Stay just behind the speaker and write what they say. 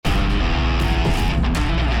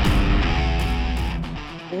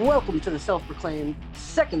Welcome to the self-proclaimed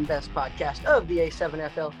second best podcast of the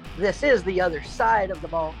A7FL. This is The Other Side of the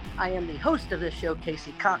Ball. I am the host of this show,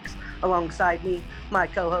 Casey Cox. Alongside me, my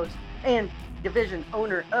co-host and division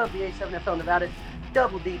owner of the A7FL Nevada,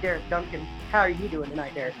 Double D Derek Duncan. How are you doing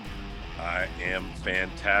tonight, Derek? I am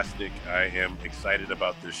fantastic. I am excited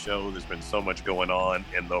about this show. There's been so much going on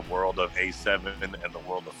in the world of A7 and the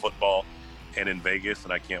world of football and in Vegas,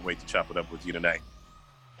 and I can't wait to chop it up with you tonight.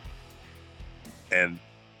 And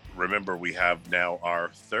remember, we have now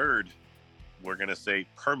our third, we're going to say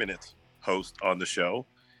permanent host on the show,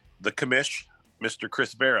 the commish, Mr.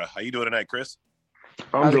 Chris Vera. How you doing tonight, Chris?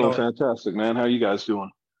 I'm doing fantastic, man. How you guys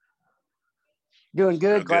doing? Doing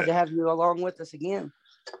good. Glad to have you along with us again.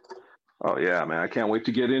 Oh, yeah, man. I can't wait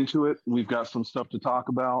to get into it. We've got some stuff to talk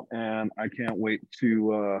about, and I can't wait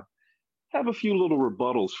to have a few little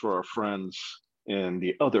rebuttals for our friends in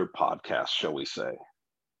the other podcast, shall we say.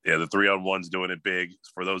 Yeah, the 3-on-1's doing it big.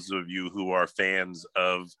 For those of you who are fans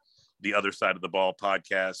of the Other Side of the Ball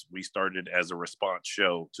podcast, we started as a response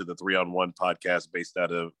show to the 3-on-1 podcast based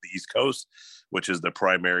out of the East Coast, which is the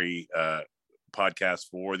primary podcast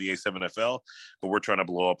for the A7FL. But we're trying to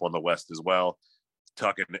blow up on the West as well,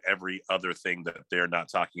 talking to every other thing that they're not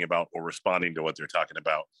talking about or responding to what they're talking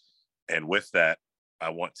about. And with that, I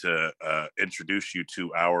want to introduce you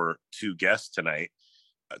to our two guests tonight.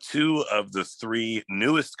 Two of the three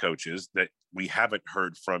newest coaches that we haven't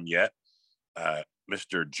heard from yet,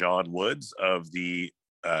 Mr. John Woods of the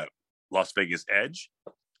Las Vegas Edge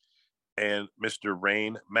and Mr.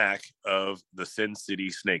 Rain Mack of the Sin City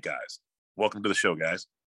Snake Eyes. Welcome to the show, guys.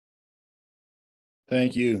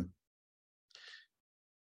 Thank you.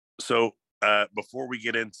 So before we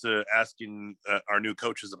get into asking our new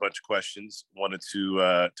coaches a bunch of questions, wanted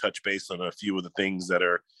to touch base on a few of the things that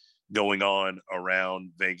are going on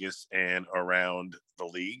around Vegas and around the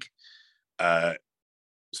league.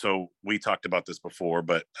 So we talked about this before,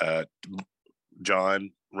 but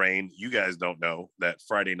John, Rain, you guys don't know that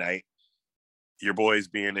Friday night, your boy's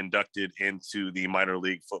being inducted into the Minor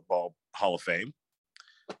League Football Hall of Fame.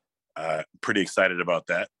 Pretty excited about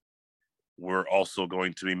that. We're also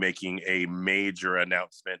going to be making a major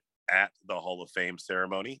announcement at the Hall of Fame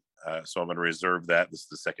ceremony. So I'm going to reserve that. This is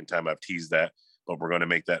the second time I've teased that. But we're going to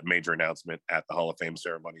make that major announcement at the Hall of Fame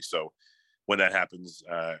ceremony. So when that happens,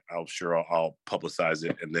 I'll publicize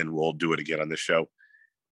it, and then we'll do it again on this show.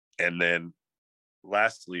 And then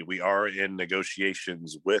lastly, we are in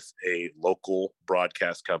negotiations with a local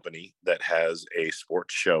broadcast company that has a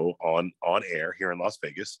sports show on air here in Las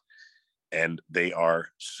Vegas. And they are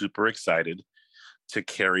super excited to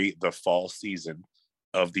carry the fall season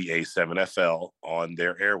of the A7FL on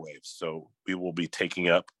their airwaves. So we will be taking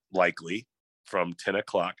up likely from 10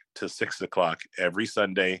 o'clock to 6 o'clock every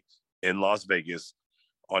Sunday in Las Vegas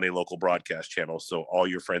on a local broadcast channel. So all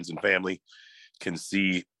your friends and family can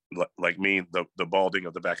see, like me, the balding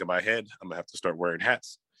of the back of my head. I'm going to have to start wearing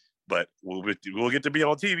hats, but we'll get to be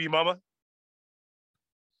on TV, mama.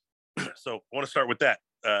 So I want to start with that.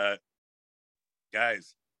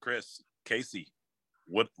 Guys, Chris, Casey,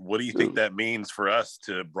 what do you think that means for us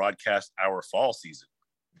to broadcast our fall season?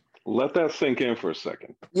 Let that sink in for a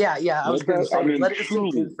second. Yeah. I was going to say, let it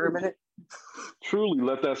sink in for a minute. Truly,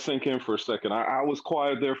 let that sink in for a second. I was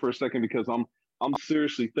quiet there for a second because I'm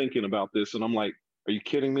seriously thinking about this, and I'm like, are you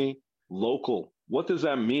kidding me? Local. What does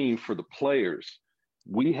that mean for the players?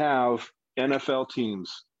 We have NFL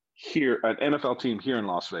teams here, an NFL team here in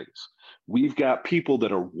Las Vegas. We've got people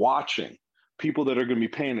that are watching, people that are going to be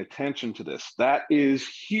paying attention to this. That is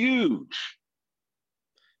huge.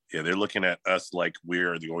 Yeah, they're looking at us like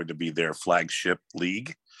we're going to be their flagship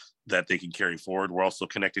league that they can carry forward. We're also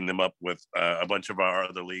connecting them up with a bunch of our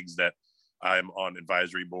other leagues that I'm on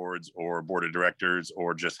advisory boards or board of directors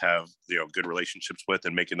or just have good relationships with,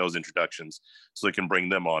 and making those introductions so they can bring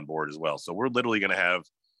them on board as well. So we're literally going to have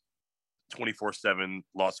 24/7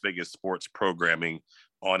 Las Vegas sports programming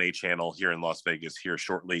on a channel here in Las Vegas here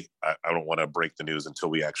shortly. I don't want to break the news until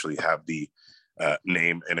we actually have the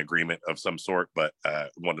name and agreement of some sort, but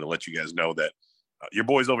wanted to let you guys know that your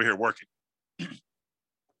boy's over here working.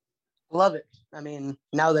 Love it. I mean,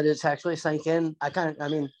 now that it's actually sank in,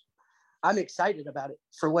 I'm excited about it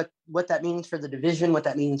for what that means for the division, what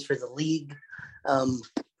that means for the league,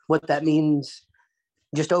 what that means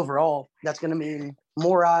just overall. That's going to mean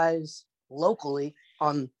more eyes locally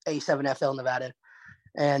on A7FL Nevada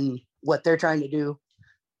and what they're trying to do.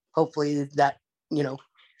 Hopefully that,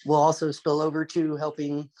 will also spill over to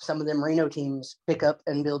helping some of them Reno teams pick up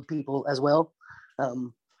and build people as well.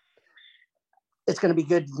 It's going to be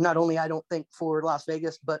good, not only, I don't think, for Las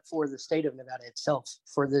Vegas, but for the state of Nevada itself,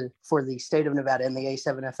 for the state of Nevada and the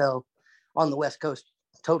A7FL on the West Coast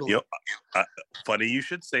Totally. Yep. Funny you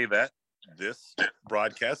should say that. This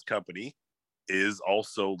broadcast company is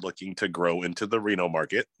also looking to grow into the Reno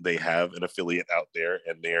market. They have an affiliate out there,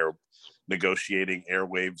 and they're negotiating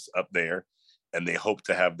airwaves up there, and they hope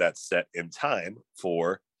to have that set in time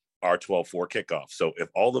for our 12-4 kickoff. So if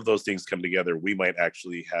all of those things come together, we might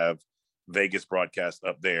actually have Vegas broadcast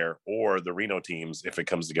up there, or the Reno teams, if it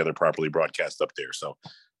comes together properly, broadcast up there. So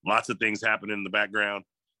lots of things happening in the background.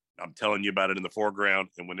 I'm telling you about it in the foreground,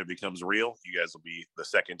 and when it becomes real, you guys will be the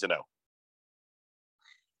second to know.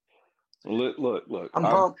 Look. I'm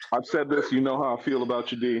pumped. I've said this. You know how I feel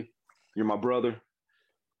about you, D. You're my brother.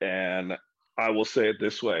 And I will say it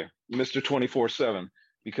this way, Mr. 24/7,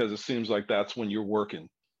 because it seems like that's when you're working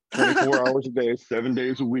 24 hours a day, 7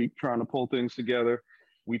 days a week, trying to pull things together.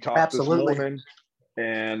 We talked this morning,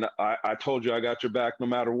 and I told you I got your back no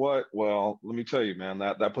matter what. Well, let me tell you, man,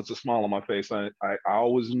 that puts a smile on my face. I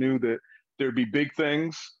always knew that there'd be big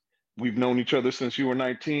things. We've known each other since you were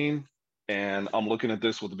 19. And I'm looking at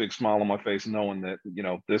this with a big smile on my face, knowing that,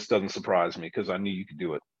 this doesn't surprise me because I knew you could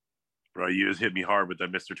do it. Bro, you just hit me hard with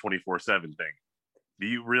that Mr. 24/7 thing. Do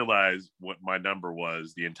you realize what my number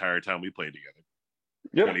was the entire time we played together?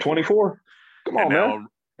 Yep, 24. Come on, man.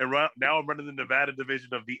 Now I'm running the Nevada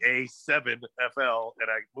division of the A7 FL, and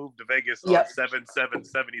I moved to Vegas on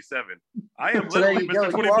 7/7/77. I am literally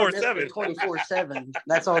Mr. 24/7. 24/7.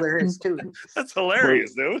 That's all there is to it. That's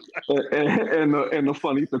hilarious, dude. And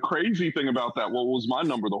the crazy thing about that, what was my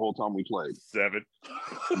number the whole time we played? 7.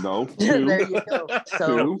 No, 2. There you go.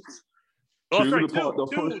 So, 2. Oh, sorry, The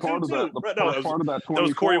first part of that 24. That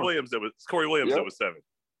was Corey Williams. That was 7.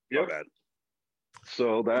 Yep. Bad.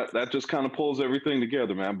 So that just kind of pulls everything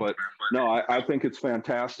together, man. But no, I think it's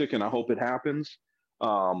fantastic, and I hope it happens.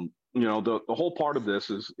 The whole part of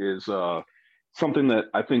this is something that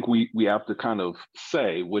I think we have to kind of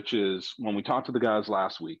say, which is when we talked to the guys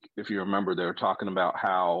last week, if you remember, they were talking about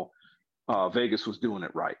how Vegas was doing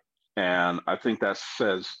it right, and I think that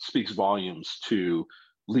speaks volumes to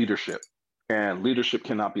leadership. And leadership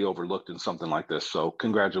cannot be overlooked in something like this. So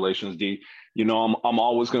congratulations, D. I'm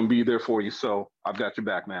always going to be there for you. So I've got your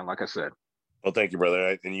back, man. Like I said. Well, thank you,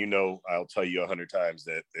 brother. And I'll tell you 100 times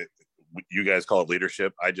that you guys call it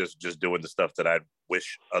leadership. I just doing the stuff that I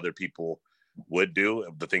wish other people would do,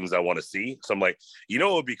 the things I want to see. So I'm like,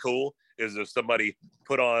 what would be cool is if somebody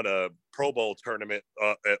put on a Pro Bowl tournament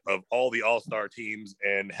of all the All-Star teams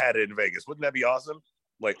and had it in Vegas. Wouldn't that be awesome?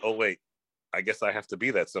 Like, oh, wait. I guess I have to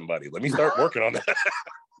be that somebody. Let me start working on that.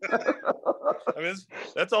 I mean,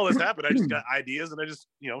 that's all that's happened. I just got ideas, and I just,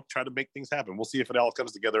 try to make things happen. We'll see if it all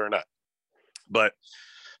comes together or not. But,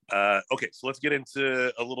 okay, so let's get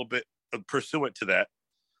into a little bit pursuant to that.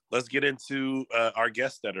 Let's get into our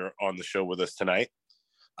guests that are on the show with us tonight.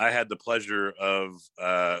 I had the pleasure of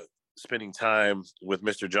spending time with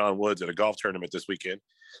Mr. John Woods at a golf tournament this weekend,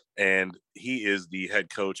 and he is the head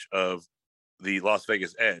coach of the Las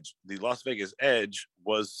Vegas Edge. The Las Vegas Edge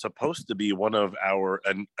was supposed to be one of our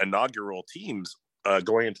inaugural teams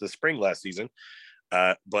going into the spring last season.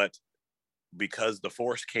 But because the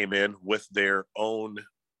Force came in with their own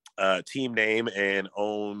team name and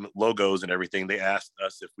own logos and everything, they asked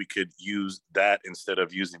us if we could use that instead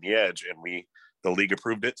of using the Edge, and the league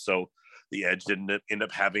approved it. So the Edge didn't end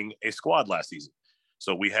up having a squad last season.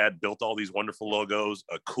 So we had built all these wonderful logos,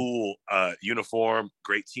 a cool uniform,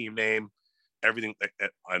 great team name, everything.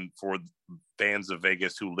 And for fans of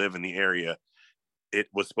Vegas who live in the area, it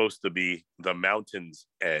was supposed to be the Mountains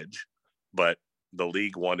Edge, but the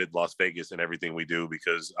league wanted Las Vegas in everything we do,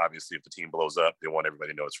 because obviously if the team blows up, they want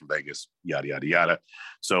everybody to know it's from Vegas, yada, yada, yada.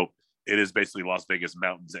 So it is basically Las Vegas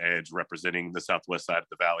Mountains Edge, representing the southwest side of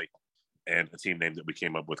the valley, and a team name that we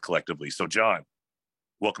came up with collectively. So John,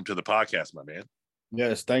 welcome to the podcast, my man.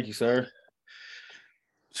 Yes, thank you, sir.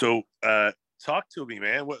 So talk to me,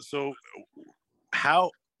 man.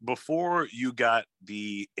 How, before you got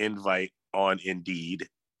the invite on Indeed,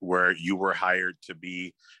 where you were hired to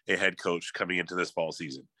be a head coach coming into this fall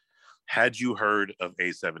season, had you heard of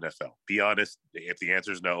A7FL? Be honest. If the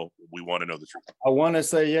answer is no, we want to know the truth. I want to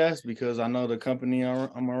say yes, because I know the company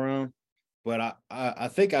I'm around, but I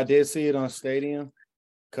think I did see it on Stadium,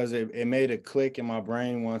 because it made a click in my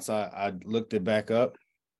brain once I looked it back up.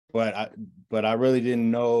 But I really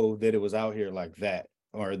didn't know that it was out here like that,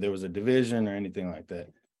 or there was a division or anything like that.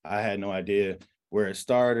 I had no idea where it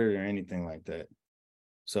started or anything like that.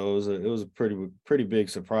 So it was a pretty big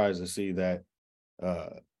surprise to see that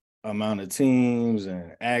amount of teams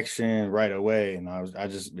and action right away, and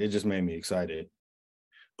it just made me excited.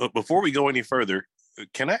 But before we go any further,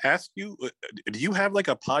 can I ask you, do you have like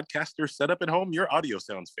a podcaster set up at home? Your audio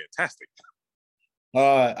sounds fantastic.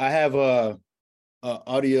 I have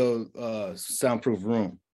audio soundproof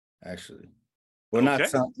room, actually. Well, Okay.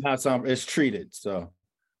 not sound. It's treated, so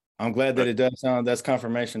I'm glad that it does sound. That's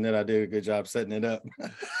confirmation that I did a good job setting it up.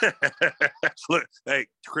 Look, hey,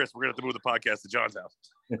 Chris, we're gonna have to move the podcast to John's house.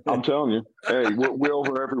 I'm telling you. Hey, we're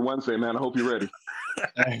over every Wednesday, man. I hope you're ready.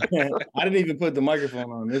 I didn't even put the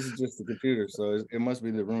microphone on. This is just the computer, so it must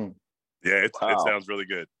be the room. Yeah, it Wow. sounds really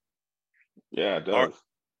good. Yeah, it does.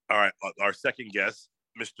 All right, our second guest,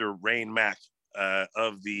 Mr. Rain Mack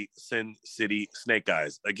of the Sin City Snake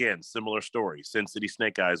Eyes. Again, similar story. Sin City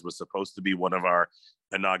Snake Eyes was supposed to be one of our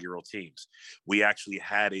inaugural teams. We actually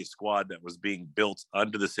had a squad that was being built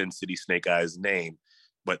under the Sin City Snake Eyes name,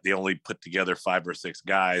 but they only put together 5 or 6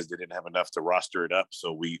 guys. They didn't have enough to roster it up,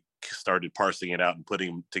 so we started parsing it out and putting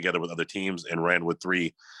them together with other teams and ran with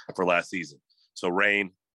 3 for last season. So,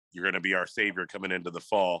 Rain, you're going to be our savior coming into the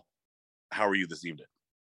fall. How are you this evening?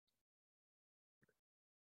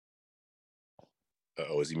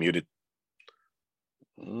 Uh-oh, is he muted?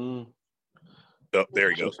 Oh,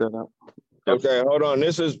 there he goes. Okay, hold on.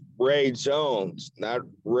 This is Ray Jones, not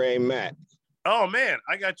Ray Mack. Oh, man,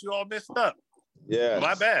 I got you all messed up. Yeah.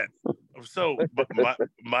 My bad. So,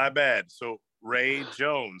 my bad. So, Ray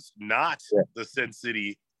Jones, not the Sin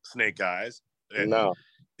City Snake Eyes. No.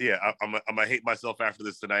 Yeah, I'm gonna hate myself after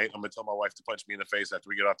this tonight. I'm gonna tell my wife to punch me in the face after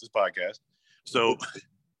we get off this podcast. So,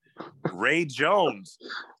 Ray Jones,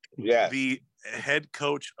 the head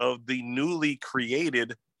coach of the newly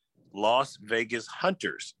created Las Vegas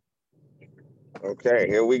Hunters. Okay,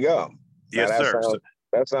 here we go. Yes, now, sir.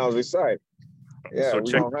 That sounds exciting. Yeah, so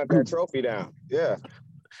we're gonna hunt that trophy down. Yeah,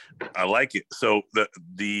 I like it. So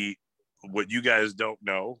the what you guys don't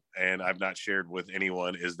know, and I've not shared with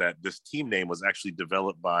anyone, is that this team name was actually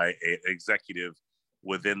developed by an executive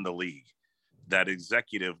within the league. That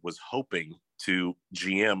executive was hoping to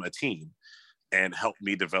GM a team and help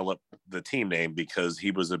me develop the team name because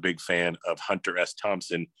he was a big fan of Hunter S.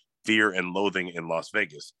 Thompson, Fear and Loathing in Las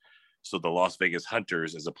Vegas. So the Las Vegas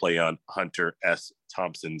Hunters is a play on Hunter S.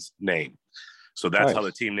 Thompson's name. So that's how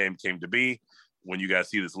the team name came to be. When you guys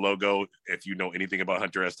see this logo, if you know anything about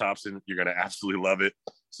Hunter S. Thompson, you're going to absolutely love it.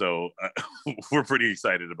 So we're pretty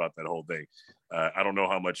excited about that whole thing. I don't know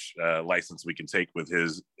how much license we can take with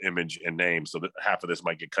his image and name, so that half of this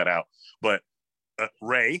might get cut out. But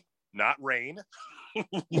Ray, not Rain,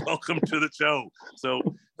 welcome to the show. So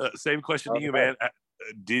same question to you, man.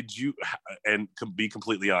 Did you, and be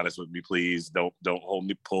completely honest with me, please, don't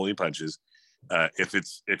pull any punches.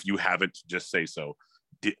 If you haven't, just say so.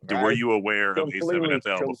 Were you aware of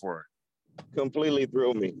A7FL before? Completely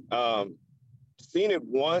threw me. Seen it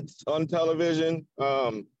once on television.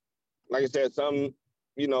 Like I said, some,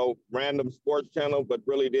 random sports channel, but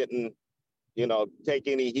really didn't, take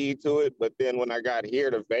any heed to it. But then when I got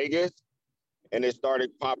here to Vegas and it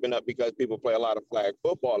started popping up because people play a lot of flag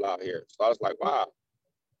football out here. So I was like, wow.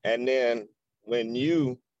 And then when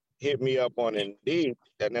you hit me up on Indeed,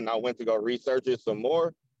 and then I went to go research it some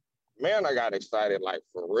more, man, I got excited. Like,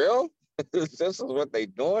 for real? This is what they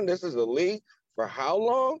doing? This is a league for how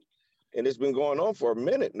long? And it's been going on for a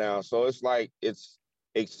minute now. So it's like, it's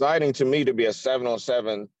exciting to me to be a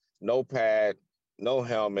 7-on-7, no pad, no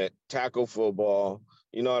helmet, tackle football.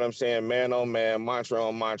 You know what I'm saying? Man on man, mantra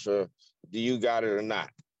on mantra. Do you got it or not?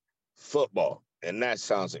 Football. And that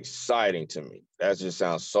sounds exciting to me. That just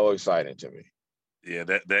sounds so exciting to me. Yeah,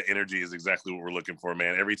 that energy is exactly what we're looking for,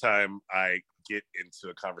 man. Every time I get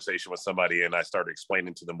into a conversation with somebody and I start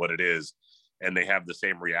explaining to them what it is, and they have the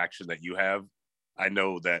same reaction that you have, I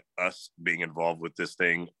know that us being involved with this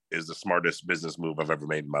thing is the smartest business move I've ever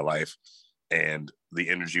made in my life. And the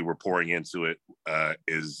energy we're pouring into it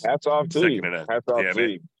is hats off to you. Hats off to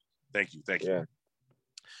you. Thank you. Yeah.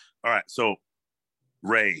 All right, so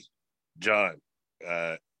Ray, John,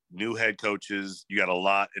 new head coaches. You got a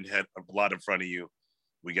lot in front of you.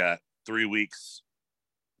 We got 3 weeks,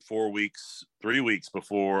 4 weeks, 3 weeks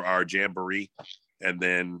before our jamboree, and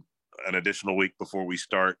then an additional week before we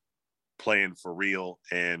start playing for real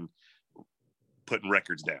and putting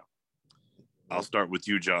records down. I'll start with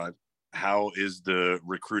you, John. How is the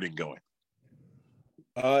recruiting going?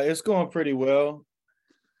 It's going pretty well.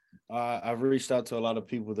 I've reached out to a lot of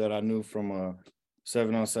people that I knew from a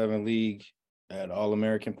 7-on-7 league at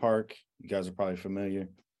All-American Park. You guys are probably familiar.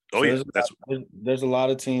 Oh, so yeah. There's a lot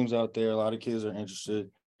of teams out there. A lot of kids are interested.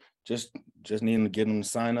 Just needing to get them to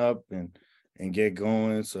sign up and get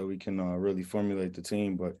going so we can really formulate the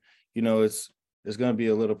team. But, it's going to be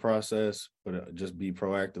a little process, but just be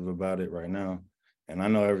proactive about it right now. And I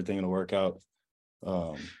know everything will work out.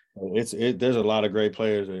 There's a lot of great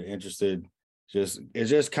players that are interested. It's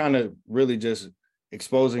just kind of really just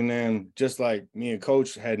exposing them, just like me and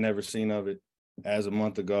Coach had never seen of it. as a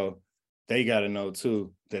month ago, they got to know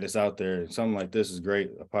too that it's out there. Something like this is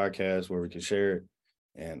great, a podcast where we can share it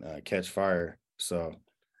and catch fire. So,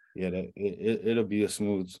 yeah, it'll be a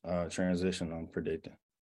smooth transition, I'm predicting.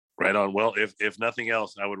 Right on. Well, if nothing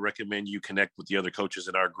else, I would recommend you connect with the other coaches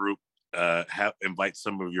in our group. Invite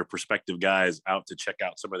some of your prospective guys out to check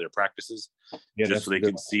out some of their practices, just so they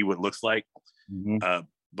can see what it looks like. Mm-hmm.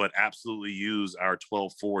 But absolutely use our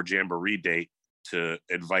 12-4 Jamboree date to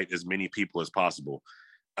invite as many people as possible.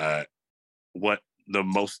 What the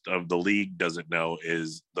most of the league doesn't know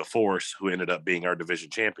is the Force, who ended up being our division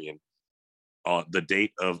champion, on the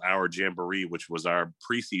date of our Jamboree, which was our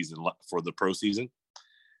preseason for the pro season.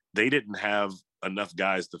 They didn't have enough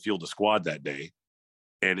guys to field a squad that day.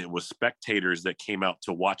 And it was spectators that came out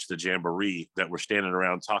to watch the Jamboree that were standing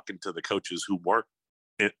around talking to the coaches who weren't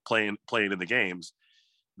playing in the games,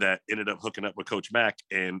 that ended up hooking up with Coach Mack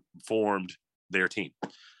and formed their team.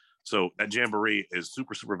 So that Jamboree is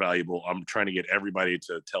super, super valuable. I'm trying to get everybody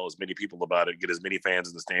to tell as many people about it, get as many fans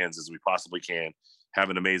in the stands as we possibly can, have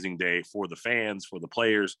an amazing day for the fans, for the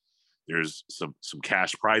players. There's some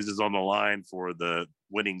cash prizes on the line for the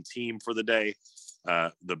winning team for the day.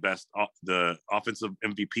 The offensive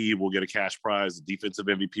MVP will get a cash prize. The defensive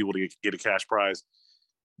MVP will get a cash prize.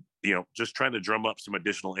 Just trying to drum up some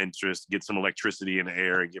additional interest, get some electricity in the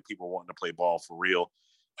air, and get people wanting to play ball for real,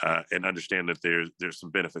 and understand that there's some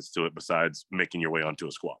benefits to it besides making your way onto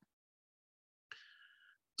a squad.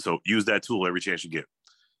 So use that tool every chance you get.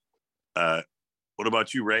 What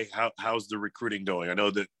about you, Ray? How's the recruiting going? I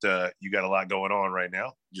know that you got a lot going on right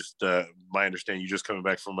now. Just my understanding, you just coming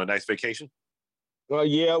back from a nice vacation. Well,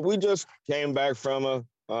 yeah, we just came back from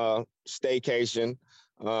a staycation.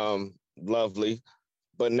 Lovely.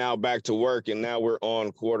 But now back to work, and now we're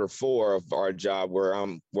on quarter 4 of our job where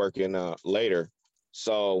I'm working later.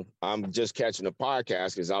 So I'm just catching the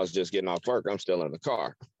podcast because I was just getting off work. I'm still in the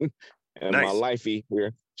car. And nice. My lifey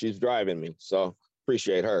here, she's driving me. So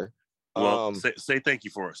appreciate her. Well, say thank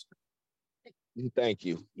you for us. Thank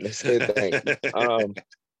you. Say thank you.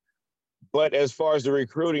 But as far as the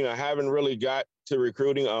recruiting, I haven't really got to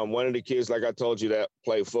recruiting. One of the kids, like I told you, that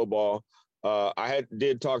played football, I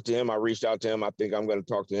did talk to him. I reached out to him. I think I'm going to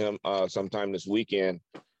talk to him sometime this weekend.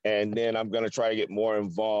 And then I'm going to try to get more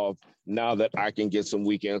involved now that I can get some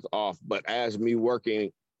weekends off. But as me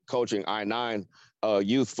coaching I-9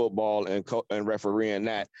 youth football and refereeing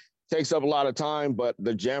that, takes up a lot of time, but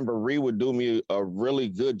the Jamboree would do me a really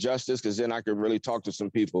good justice, because then I could really talk to some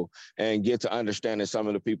people and get to understanding some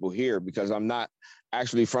of the people here, because I'm not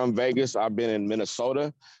actually from Vegas. I've been in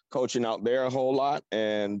Minnesota coaching out there a whole lot,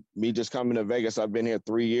 and me just coming to Vegas, I've been here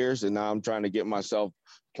 3 years, and now I'm trying to get myself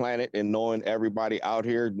planted and knowing everybody out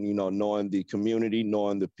here, knowing the community,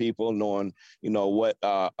 knowing the people, knowing, what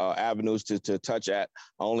avenues to touch at.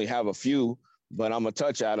 I only have a few, but I'm going to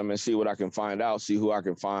touch at them and see what I can find out, see who I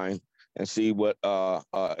can find, and see what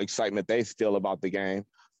excitement they feel about the game.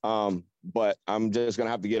 But I'm just going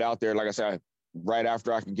to have to get out there, like I said, right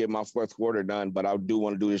after I can get my 4th quarter done. But I do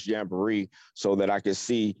want to do this Jamboree so that I can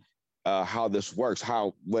see how this works,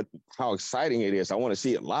 how exciting it is. I want to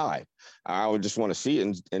see it live. I would just want to see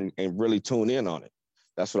it and really tune in on it.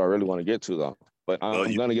 That's what I really want to get to, though. But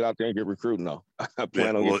I'm going to get out there and get recruiting, though. I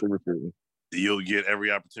plan on getting recruiting. You'll get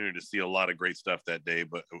every opportunity to see a lot of great stuff that day,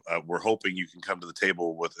 but we're hoping you can come to the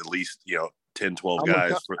table with at least 10, 12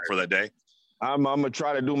 guys for that day. I'm gonna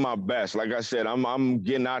try to do my best. Like I said, I'm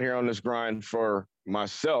getting out here on this grind for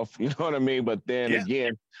myself. You know what I mean? But then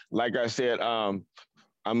again, like I said, I'm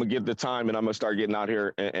gonna get the time, and I'm gonna start getting out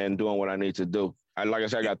here and doing what I need to do. Like I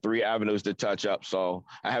said, I got 3 avenues to touch up. So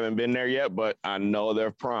I haven't been there yet, but I know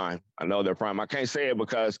they're prime. I can't say it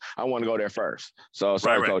because I want to go there first. So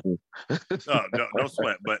sorry, Coach. No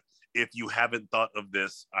sweat. But if you haven't thought of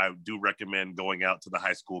this, I do recommend going out to the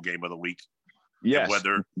high school game of the week. Yes.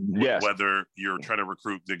 Whether you're trying to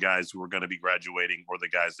recruit the guys who are going to be graduating or the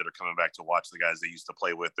guys that are coming back to watch the guys they used to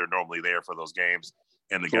play with, they're normally there for those games,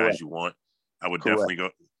 and the guys you want. I would definitely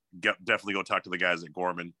go talk to the guys at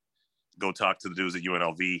Gorman. Go talk to the dudes at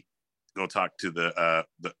UNLV. Go talk to the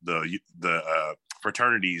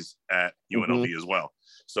fraternities at UNLV as well.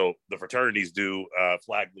 So the fraternities do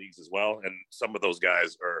flag leagues as well, and some of those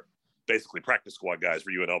guys are basically practice squad guys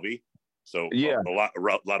for UNLV. So a lot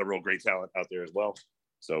of real great talent out there as well.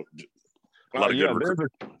 So a lot of good.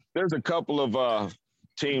 There's a couple of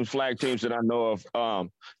flag teams that I know of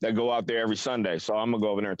that go out there every Sunday. So I'm gonna go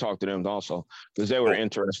over there and talk to them also, because they were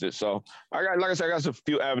interested. So I got a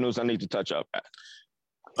few avenues I need to touch up at.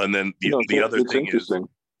 And then the other thing is, go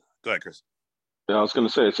ahead, Chris. Yeah, I was going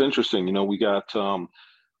to say, it's interesting. We got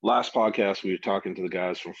last podcast, we were talking to the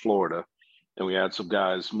guys from Florida, and we had some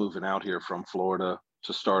guys moving out here from Florida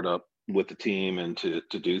to start up with the team and to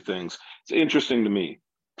do things. It's interesting to me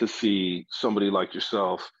to see somebody like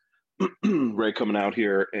yourself, Ray, coming out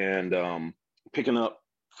here and picking up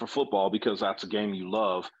for football because that's a game you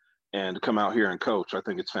love, and to come out here and coach. I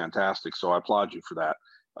think it's fantastic. So I applaud you for that.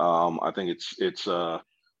 I think it's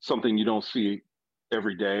something you don't see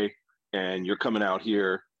every day, and you're coming out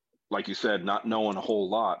here, like you said, not knowing a whole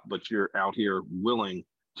lot, but you're out here willing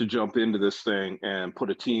to jump into this thing and put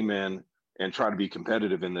a team in and try to be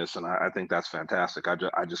competitive in this. And I think that's fantastic.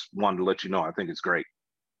 I just wanted to let you know, I think it's great.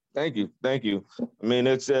 Thank you. Thank you. I mean,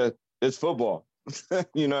 it's football.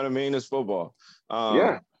 You know what I mean? It's football.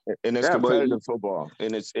 Yeah. And it's Yeah, competitive football.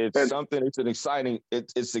 And it's and- something,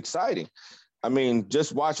 it's exciting. I mean,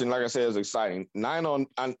 just watching, like I said, is exciting. I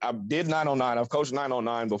did 909. I've coached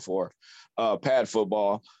 909 before, pad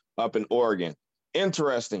football up in Oregon.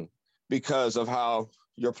 Interesting because of how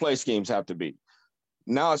your play schemes have to be.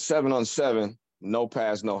 Now it's 7-on-7, no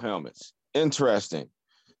pads, no helmets. Interesting.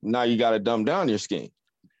 Now you got to dumb down your scheme.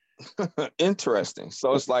 Interesting.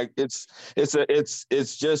 So it's like it's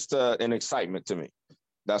just an excitement to me.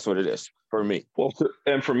 That's what it is for me. Well,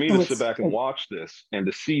 and for me to sit back and watch this and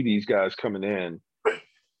to see these guys coming in,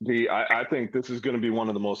 I think this is going to be one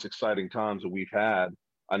of the most exciting times that we've had.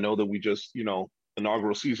 I know that we just,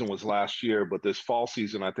 inaugural season was last year, but this fall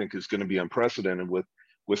season I think is going to be unprecedented with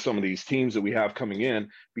some of these teams that we have coming in,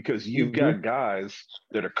 because you've got guys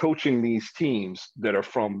that are coaching these teams that are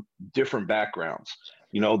from different backgrounds.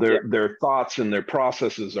 Their thoughts and their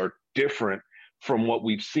processes are different from what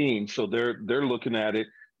we've seen. So they're looking at it,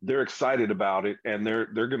 they're excited about it, and they're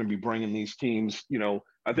going to be bringing these teams.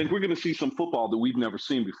 I think we're going to see some football that we've never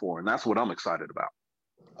seen before, and that's what I'm excited about.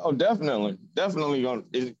 Oh, definitely.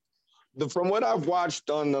 From what I've watched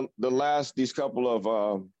on these couple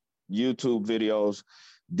of YouTube videos,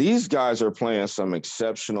 these guys are playing some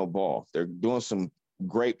exceptional ball. They're doing some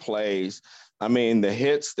great plays. I mean, the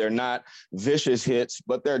hits, they're not vicious hits,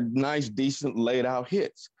 but they're nice, decent, laid out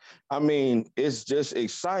hits. I mean, it's just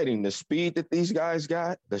exciting. The speed that these guys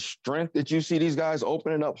got, the strength that you see these guys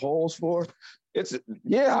opening up holes for.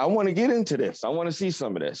 I want to get into this. I want to see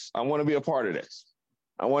some of this. I want to be a part of this.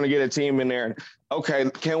 I want to get a team in there. Okay,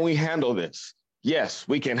 can we handle this? Yes,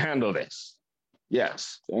 we can handle this.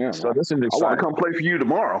 Yes. Damn, so this is exciting. I want to come play for you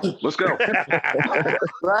tomorrow. Let's go.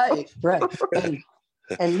 Right.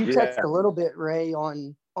 And you touched a little bit, Ray,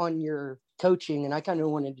 on your coaching, and I kind of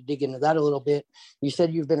wanted to dig into that a little bit. You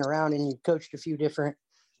said you've been around and you've coached a few different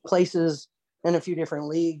places and a few different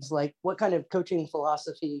leagues. Like, what kind of coaching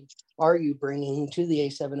philosophy are you bringing to the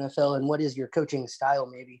A7FL, and what is your coaching style,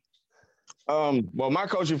 maybe? Well, my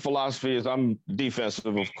coaching philosophy is I'm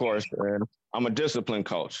defensive, of course, and I'm a disciplined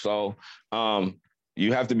coach. So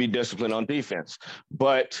you have to be disciplined on defense.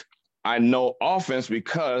 But I know offense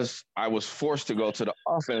because I was forced to go to the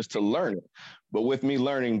offense to learn it. But with me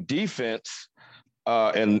learning defense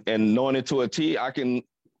and knowing it to a T, I can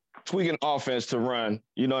tweak an offense to run,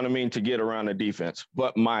 you know what I mean, to get around the defense.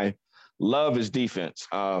 But my love is defense.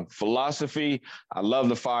 Philosophy, I love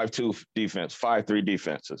the 5-2 defense, 5-3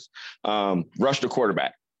 defenses. Rush the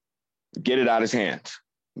quarterback, get it out of his hands,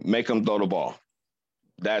 make him throw the ball.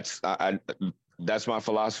 That's my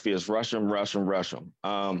philosophy, is rush him.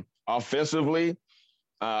 Offensively,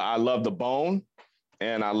 I love the bone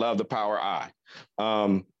and I love the power I.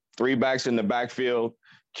 3 backs in the backfield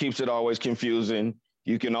keeps it always confusing.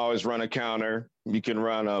 You can always run a counter. You can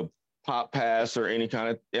run a pop pass or any kind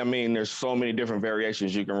of, there's so many different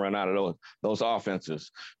variations you can run out of those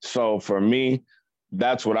offenses. So for me,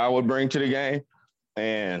 that's what I would bring to the game,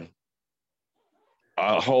 and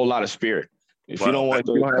a whole lot of spirit. If you don't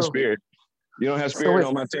have spirit, you don't have spirit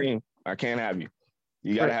on my team, I can't have you.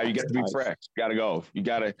 You got to be fresh. You got to go. You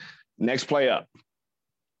got to next play up.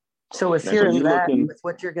 So with hearing that, with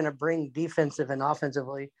what you're going to bring defensive and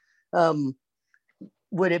offensively,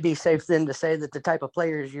 would it be safe then to say that the type of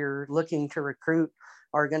players you're looking to recruit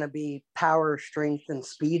are going to be power, strength, and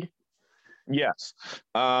speed? Yes.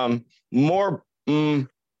 More speed,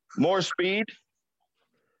 more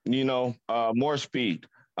speed.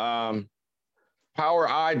 Power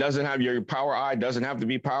eye doesn't have to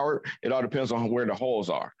be power. It all depends on where the holes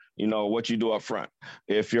are, what you do up front.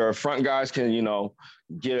 If your front guys can,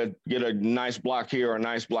 get a nice block here or a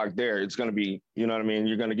nice block there, it's going to be, you're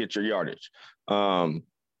going to get your yardage.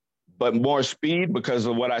 But more speed, because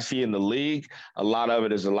of what I see in the league, a lot of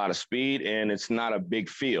it is a lot of speed, and it's not a big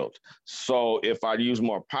field. So if I use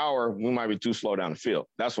more power, we might be too slow down the field.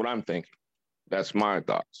 That's what I'm thinking. That's my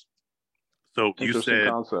thoughts. So you said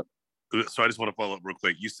concept. So I just want to follow up real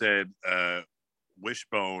quick. You said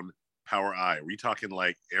wishbone, power eye. Were you talking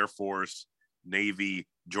like Air Force Navy,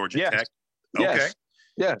 Georgia Yes. Tech. Yes. Okay.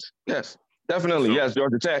 Yes. Definitely. So- yes.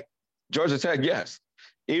 Georgia Tech. Yes.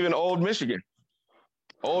 Even Old Michigan.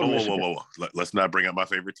 Whoa. Let's not bring up my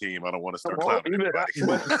favorite team. I don't want to start clowning everybody.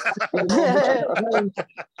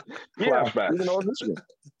 Flashbacks. Even Old Michigan.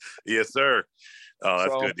 Yes, sir. Oh,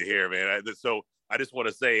 that's So- good to hear, man. So I just want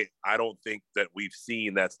to say, I don't think that we've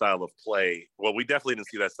seen that style of play. Well, we definitely didn't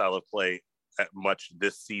see that style of play at much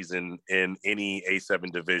this season in any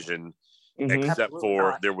A7 division, except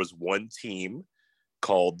for there was one team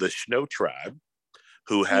called the Snow Tribe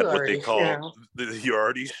who had what they call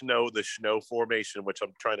the Snow formation, which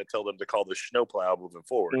I'm trying to tell them to call the Snow Plow moving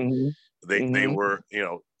forward. They were,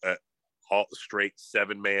 all straight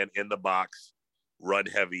 7-man in the box, run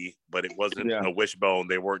heavy, but it wasn't a wishbone.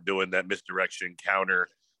 They weren't doing that misdirection counter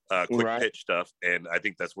quick pitch stuff, and I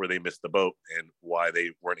think that's where they missed the boat and why they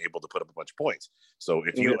weren't able to put up a bunch of points. So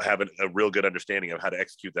if you have a real good understanding of how to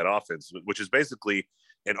execute that offense, which is basically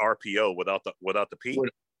an RPO without the P.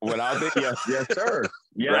 Without the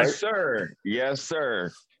yes, sir. Yes,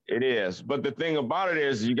 sir. It is. But the thing about it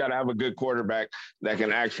is you got to have a good quarterback that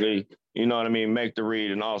can actually, make the read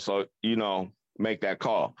and also, make that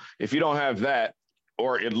call. If you don't have that,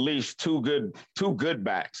 or at least two good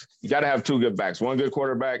backs, you got to have two good backs, one good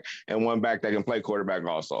quarterback and one back that can play quarterback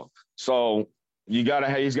also. So he's got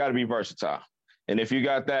to be versatile. And if you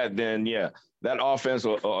got that, then that offense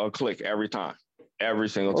will click every time. Every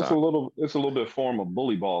single time. It's a little bit form of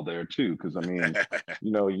bully ball there too, because I mean,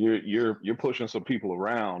 you're pushing some people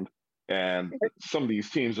around, and some of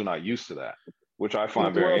these teams are not used to that, which I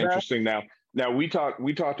find very interesting. Now we talked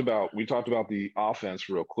about the offense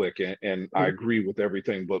real quick, and I agree with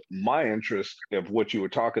everything, but my interest of what you were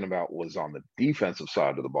talking about was on the defensive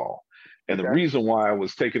side of the ball, and the reason why I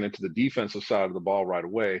was taken into the defensive side of the ball right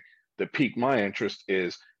away that piqued my interest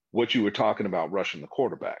is what you were talking about rushing the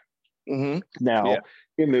quarterback. Now,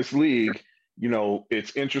 in this league,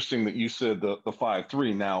 it's interesting that you said the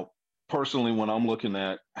 5-3. Now, personally, when I'm looking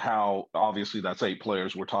at how obviously that's 8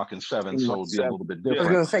 players, we're talking 7, so it'll be a little bit different. I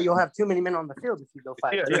was going to say you'll have too many men on the field if you go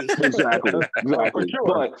 5-3. Exactly.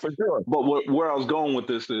 For sure. But where I was going with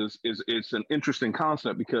this is it's an interesting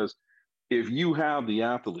concept, because if you have the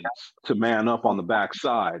athletes to man up on the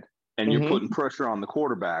backside and you're putting pressure on the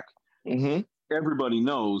quarterback, everybody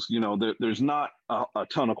knows, there's not a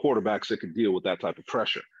ton of quarterbacks that can deal with that type of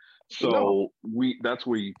pressure. So that's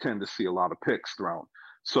where you tend to see a lot of picks thrown.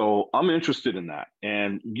 So I'm interested in that.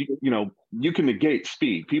 And, you can negate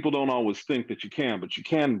speed. People don't always think that you can, but you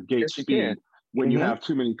can negate speed when you have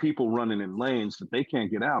too many people running in lanes that they can't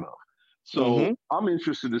get out of. So I'm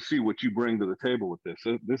interested to see what you bring to the table with this.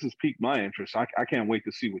 This has piqued my interest. I can't wait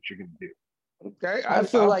to see what you're going to do. Okay. I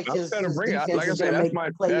feel like his defense like I is said, going to that's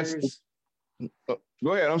make players.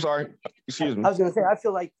 Go ahead. I'm sorry. Excuse me. I was going to say, I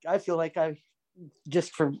feel like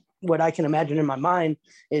just for what I can imagine in my mind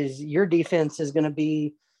is your defense is going to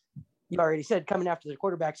be, you already said, coming after the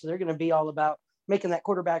quarterback. So they're going to be all about making that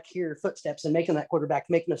quarterback hear footsteps and making that quarterback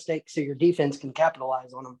make mistakes so your defense can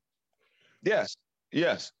capitalize on them. Yes.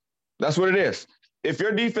 That's what it is. If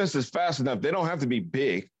your defense is fast enough, they don't have to be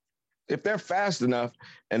big. If they're fast enough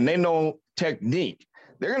and they know technique,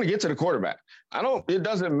 they're going to get to the quarterback. It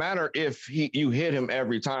doesn't matter if you hit him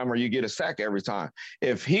every time or you get a sack every time.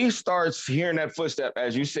 If he starts hearing that footstep,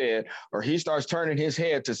 as you said, or he starts turning his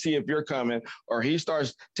head to see if you're coming, or he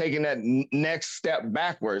starts taking that next step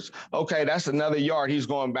backwards, okay, that's another yard. He's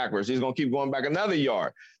going backwards. He's going to keep going back another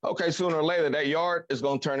yard. Okay, sooner or later, that yard is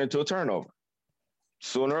going to turn into a turnover.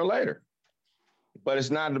 Sooner or later. But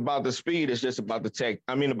it's not about the speed. It's just about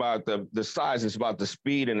about the size. It's about the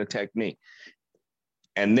speed and the technique.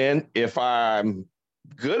 And then if I'm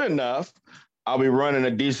good enough, I'll be running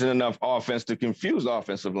a decent enough offense to confuse the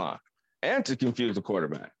offensive line and to confuse the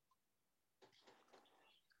quarterback.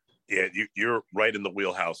 Yeah, you're right in the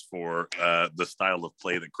wheelhouse for the style of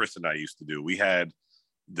play that Chris and I used to do. We had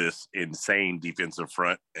this insane defensive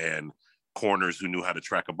front and corners who knew how to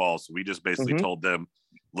track a ball. So we just basically told them,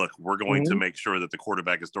 look, we're going to make sure that the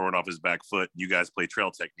quarterback is throwing off his back foot. You guys play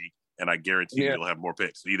trail technique, and I guarantee you'll have more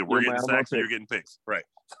picks. So either we're getting sacks or you're getting picks. Right.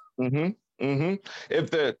 If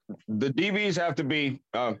the DBs have to be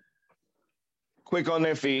quick on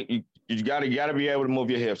their feet, you got to be able to move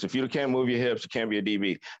your hips. If you can't move your hips, you can't be a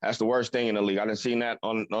DB. That's the worst thing in the league. I've seen that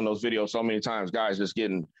on those videos so many times. Guys just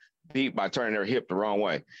getting beat by turning their hip the wrong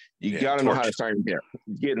way. You got to know how to turn your hip.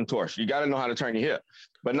 Getting torched. You got to know how to turn your hip.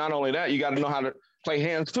 But not only that, you got to know how to play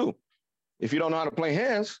hands too. If you don't know how to play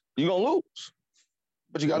hands, you're going to lose.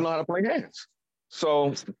 But you got to know how to play hands.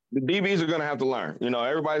 So the DBs are going to have to learn.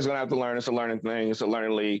 Everybody's going to have to learn. It's a learning thing. It's a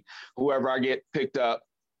learning league. Whoever I get picked up,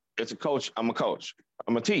 it's a coach. I'm a coach.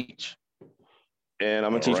 I'm a teach. and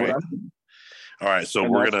I'm gonna teach what I see. All right, so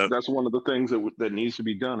that's one of the things that needs to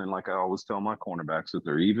be done. And like I always tell my cornerbacks, if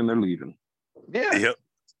they're leaving. Yeah. Yep.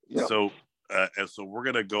 So and so we're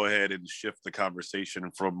gonna go ahead and shift the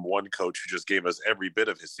conversation from one coach who just gave us every bit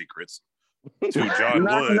of his secrets to John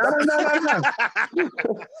Woods. No.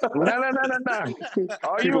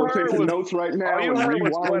 All you heard taking was notes right now. all you heard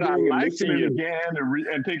was what I and like listening to again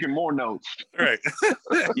and taking more notes. Right.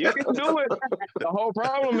 You can do it. The whole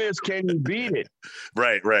problem is, can you beat it?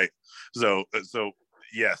 Right. So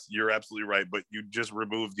yes, you're absolutely right. But you just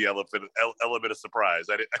removed the element of surprise.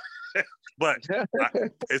 But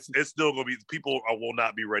it's still going to be, people will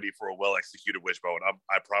not be ready for a well-executed wishbone.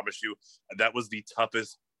 I promise you, that was the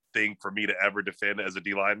toughest thing for me to ever defend as a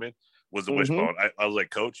D lineman was the wishbone. I was like,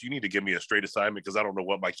 Coach, you need to give me a straight assignment because I don't know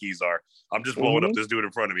what my keys are. I'm just blowing up this dude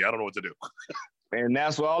in front of me. I don't know what to do. And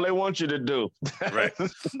that's all they want you to do. Right.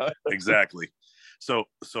 Exactly. So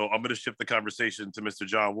I'm going to shift the conversation to Mr.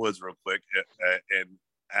 John Woods real quick and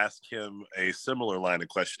ask him a similar line of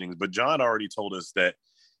questioning. But John already told us that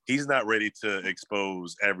he's not ready to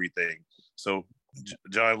expose everything. So,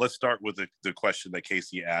 John, let's start with the question that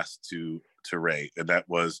Casey asked to Ray, and that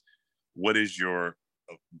was, what is your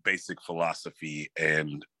basic philosophy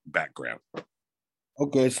and background?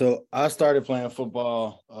 Okay, so I started playing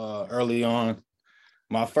football early on.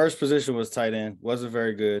 My first position was tight end. Wasn't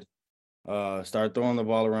very good. Started throwing the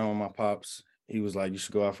ball around with my pops. He was like, you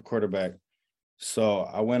should go out for quarterback. So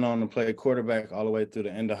I went on to play quarterback all the way through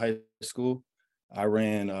the end of high school. I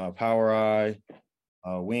ran power I,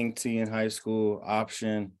 wing T in high school,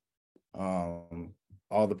 option,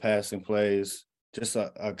 all the passing plays, just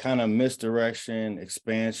a kind of misdirection,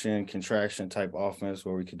 expansion, contraction type offense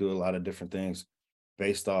where we could do a lot of different things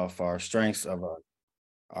based off our strengths of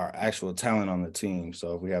our actual talent on the team.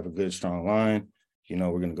 So if we have a good, strong line, we're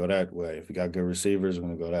going to go that way. If we got good receivers, we're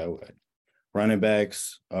going to go that way. Running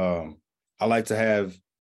backs, I like to have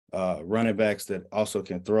running backs that also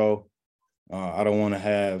can throw. I don't want to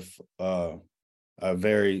have a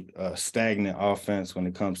very stagnant offense when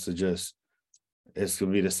it comes to just, it's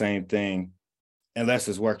going to be the same thing unless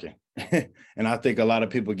it's working. And I think a lot of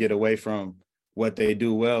people get away from what they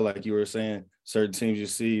do well. Like you were saying, certain teams you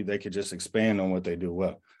see, they could just expand on what they do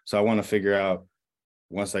well. So I want to figure out,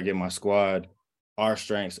 once I get my squad, our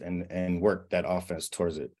strengths and work that offense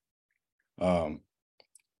towards it.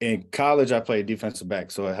 In college, I played defensive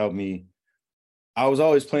back, so it helped me. I was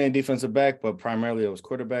always playing defensive back, but primarily I was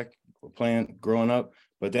quarterback playing growing up.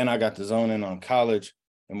 But then I got to zone in on college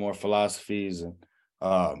and more philosophies and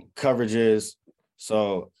coverages.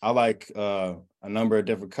 So I like a number of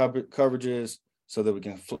different coverages so that we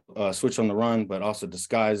can switch on the run, but also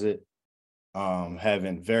disguise it.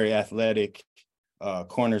 Having very athletic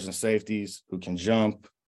corners and safeties who can jump,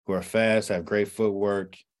 who are fast, have great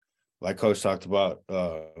footwork. Like Coach talked about,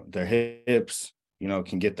 their hips,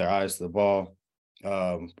 can get their eyes to the ball.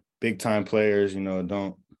 Big time players,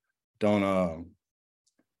 don't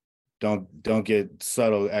get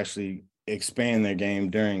subtle. Actually, expand their game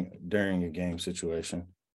during a game situation.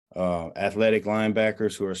 Athletic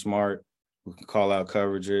linebackers who are smart, who can call out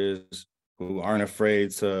coverages, who aren't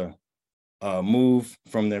afraid to move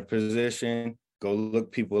from their position, go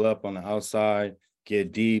look people up on the outside,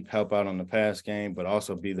 get deep, help out on the pass game, but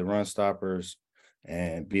also be the run stoppers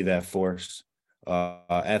and be that force.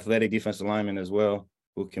 Athletic defensive linemen as well,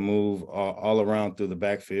 who can move all around through the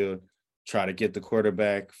backfield, try to get the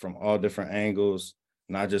quarterback from all different angles,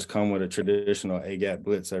 not just come with a traditional A-gap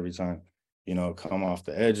blitz every time, come off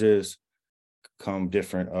the edges, come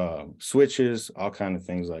different switches, all kind of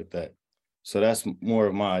things like that. So that's more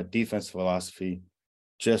of my defense philosophy,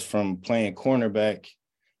 just from playing cornerback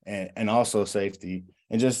and also safety,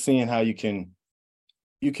 and just seeing how you can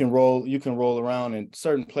roll around, and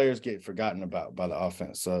certain players get forgotten about by the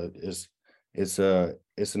offense. So it's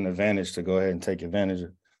an advantage to go ahead and take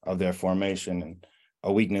advantage of their formation and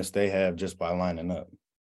a weakness they have just by lining up.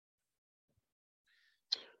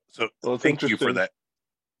 So thank you for that.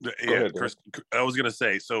 Yeah, ahead, Chris, I was going to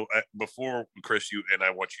say, so before Chris, you and I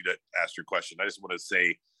want you to ask your question. I just want to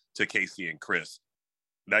say to Casey and Chris,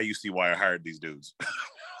 now you see why I hired these dudes.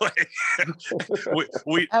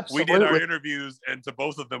 we did our interviews, and to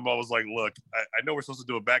both of them, I was like, look, I know we're supposed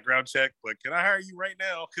to do a background check, but can I hire you right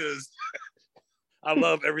now? Because I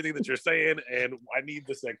love everything that you're saying, and I need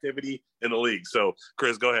this activity in the league. So,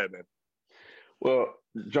 Chris, go ahead, man. Well,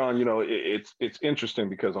 John, it's interesting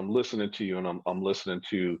because I'm listening to you, and I'm listening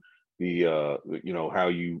to the how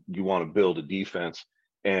you want to build a defense,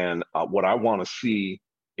 and what I want to see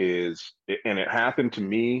is, and it happened to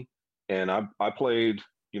me, and I played,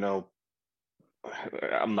 I'm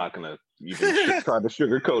not gonna even try to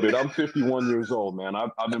sugarcoat it. I'm 51 years old, man.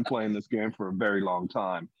 I've been playing this game for a very long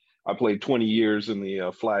time. I played 20 years in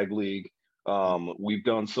the flag league. We've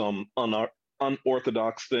done some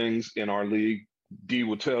unorthodox things in our league. D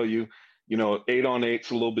will tell you, 8-on-8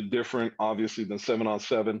 is a little bit different, obviously, than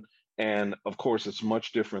 7-on-7. And of course, it's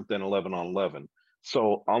much different than 11-on-11.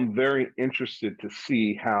 So I'm very interested to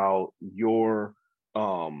see how your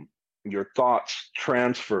thoughts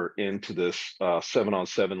transfer into this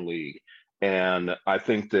 7-on-7 league. And I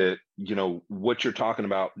think that, what you're talking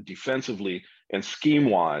about defensively and scheme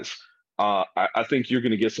wise, I think you're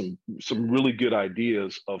going to get some really good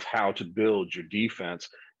ideas of how to build your defense.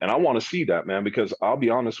 And I want to see that, man, because I'll be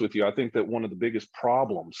honest with you. I think that one of the biggest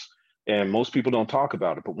problems, and most people don't talk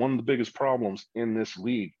about it, but one of the biggest problems in this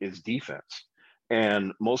league is defense.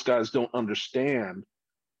 And most guys don't understand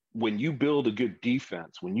when you build a good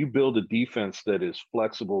defense, when you build a defense that is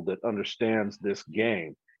flexible, that understands this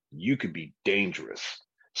game, you could be dangerous.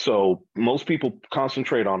 So most people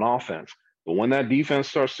concentrate on offense, but when that defense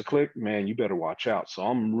starts to click, man, you better watch out. So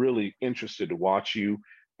I'm really interested to watch you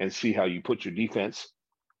and see how you put your defense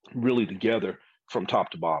really together from top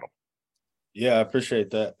to bottom. Yeah, I appreciate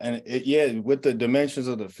that. And with the dimensions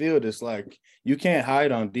of the field, it's like you can't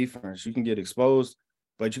hide on defense. You can get exposed,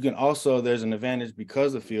 but you can also, there's an advantage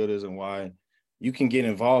because the field isn't wide. You can get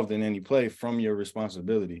involved in any play from your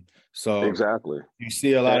responsibility. So exactly, you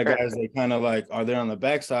see a lot of guys, they kind of like are there on the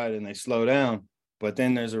backside and they slow down, but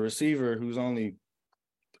then there's a receiver who's only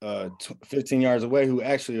 15 yards away who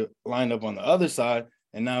actually lined up on the other side,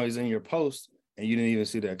 and now he's in your post, and you didn't even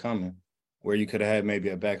see that coming, where you could have had maybe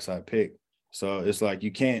a backside pick. So it's like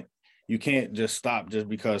you can't just stop just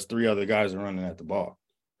because three other guys are running at the ball.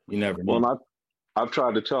 You never know. Well, I've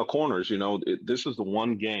tried to tell corners, this is the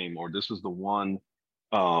one game, or this is the one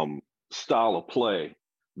style of play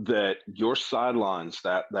that your sidelines,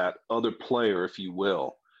 that other player, if you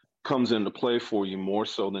will, comes into play for you more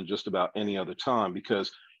so than just about any other time,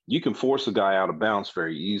 because you can force a guy out of bounds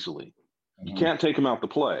very easily. You can't take him out the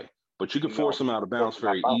play, but you can force him out of bounds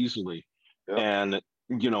very easily. Yep. And,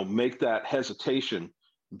 make that hesitation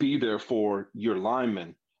be there for your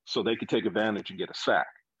linemen so they can take advantage and get a sack.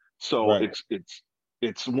 So right.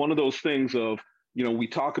 It's one of those things of, we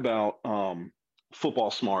talk about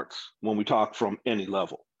football smarts when we talk from any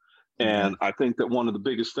level. And I think that one of the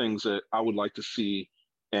biggest things that I would like to see,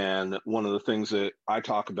 and one of the things that I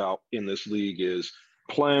talk about in this league, is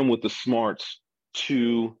playing with the smarts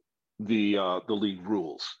to the league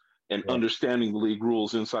rules, and understanding the league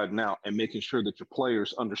rules inside and out, and making sure that your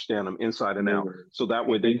players understand them inside and out, so that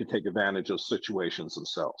way they can take advantage of situations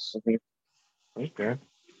themselves. Okay.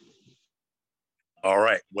 All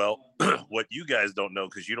right. Well, what you guys don't know,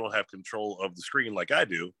 because you don't have control of the screen like I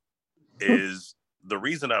do, is the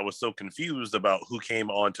reason I was so confused about who came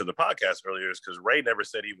on to the podcast earlier is because Ray never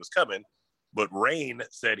said he was coming, but Rain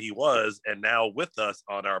said he was. And now with us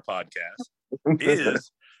on our podcast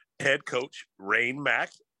is head coach Rain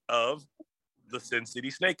Mack of the Sin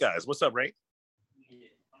City Snake Eyes. What's up, Rain?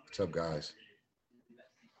 What's up, guys?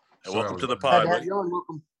 And welcome to the pod.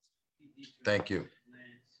 Welcome. Thank you.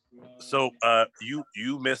 So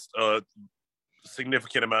you missed a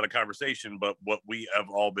significant amount of conversation, but what we have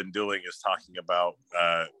all been doing is talking about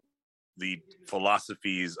the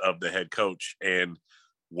philosophies of the head coach and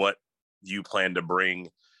what you plan to bring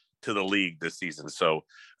to the league this season. So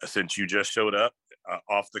since you just showed up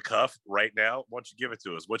off the cuff right now, why don't you give it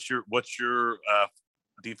to us? What's your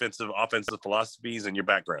defensive, offensive philosophies and your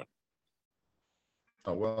background?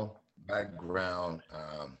 Oh, well, background,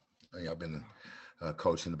 I've been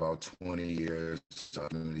coaching about 20 years,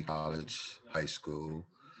 community college, high school,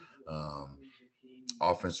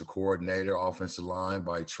 offensive coordinator, offensive line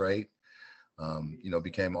by trade.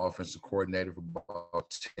 Became offensive coordinator for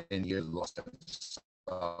about 10 years, Los Angeles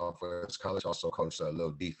College, also coached a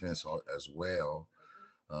little defense as well,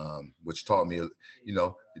 which taught me, it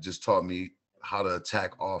just taught me how to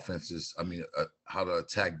attack offenses. How to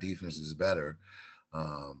attack defenses better,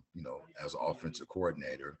 as an offensive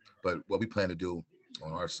coordinator. But what we plan to do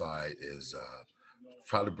on our side is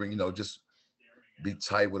try to bring, just be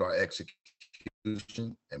tight with our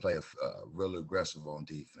execution and play real aggressive on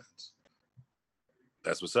defense.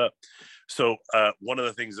 That's what's up. So one of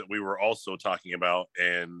the things that we were also talking about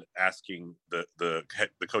and asking the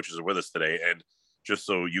coaches are with us today, and just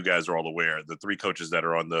so you guys are all aware, the three coaches that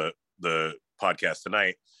are on the podcast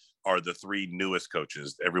tonight are the three newest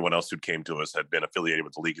coaches. Everyone else who came to us had been affiliated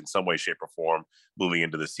with the league in some way, shape, or form moving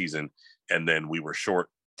into the season. And then we were short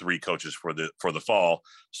three coaches for the fall.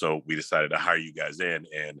 So we decided to hire you guys in.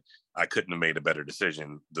 And I couldn't have made a better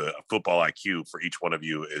decision. The football IQ for each one of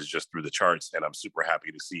you is just through the charts, and I'm super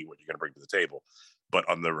happy to see what you're going to bring to the table. But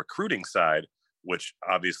on the recruiting side, which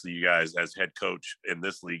obviously you guys as head coach in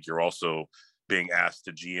this league, you're also being asked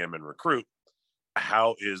to GM and recruit.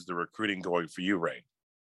 How is the recruiting going for you, Ray?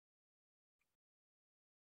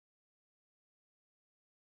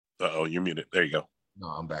 Uh-oh, you're muted. There you go. No,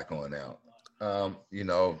 I'm back on now. You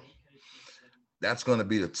know, that's going to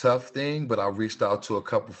be the tough thing, but I reached out to a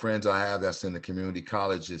couple friends I have that's in the community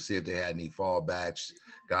college to see if they had any fallbacks,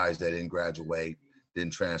 guys that didn't graduate,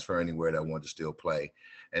 didn't transfer anywhere, that wanted to still play.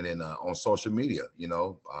 And then on social media, you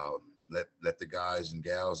know, let the guys and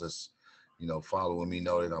gals that's, you know, following me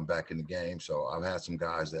know that I'm back in the game. So I've had some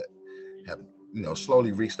guys that have, you know,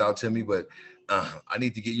 slowly reached out to me, but I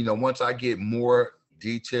need to get, you know, once I get more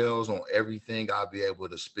details on everything, I'll be able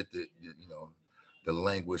to spit the, you know, the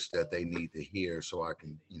language that they need to hear, so I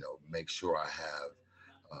can, you know, make sure I have,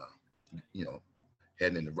 you know,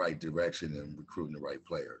 heading in the right direction and recruiting the right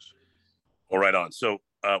players. Well, right on. So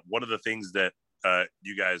one of the things that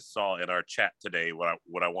you guys saw in our chat today,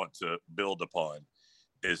 what I want to build upon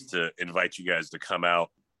is to invite you guys to come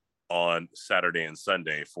out on Saturday and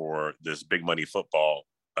Sunday for this big money football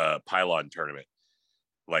pylon tournament.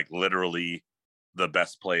 Like literally the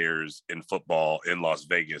best players in football in Las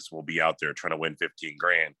Vegas will be out there trying to win 15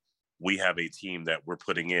 grand. We have a team that we're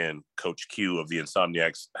putting in. Coach Q of the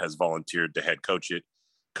Insomniacs has volunteered to head coach it.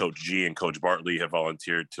 Coach G and Coach Bartley have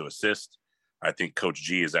volunteered to assist. I think Coach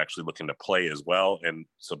G is actually looking to play as well. And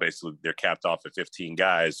so basically they're capped off at 15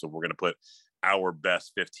 guys. So we're going to put our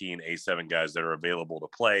best 15 A7 guys that are available to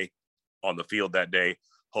play on the field that day.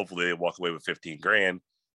 Hopefully they walk away with 15 grand.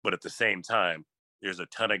 But at the same time, there's a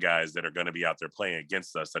ton of guys that are going to be out there playing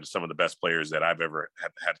against us that are some of the best players that I've ever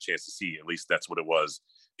had a chance to see. At least that's what it was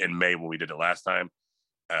in May when we did it last time.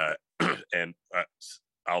 And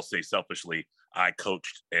I'll say selfishly, I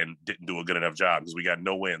coached and didn't do a good enough job because we got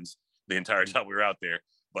no wins the entire time we were out there.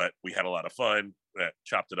 But we had a lot of fun,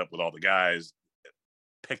 chopped it up with all the guys,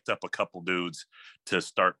 picked up a couple dudes to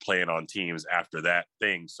start playing on teams after that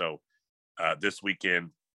thing. So this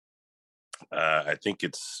weekend, I think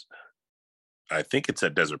it's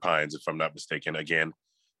at Desert Pines, if I'm not mistaken. Again,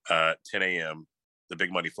 10 a.m., the Big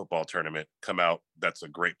Money Football Tournament. Come out. That's a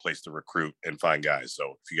great place to recruit and find guys.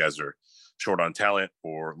 So if you guys are short on talent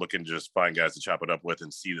or looking to just find guys to chop it up with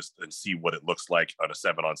and see this and see what it looks like on a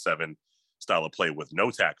 7-on-7 style of play with no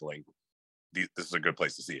tackling, this is a good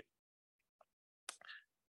place to see it.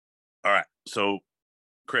 All right. So,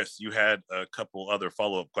 Chris, you had a couple other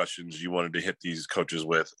follow-up questions you wanted to hit these coaches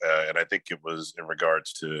with, and I think it was in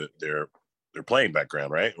regards to their playing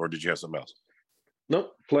background, right? Or did you have something else?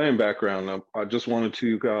 Nope, playing background. I just wanted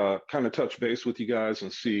to kind of touch base with you guys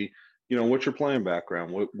and see, you know, what's your playing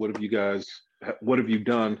background? What have you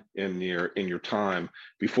done in your time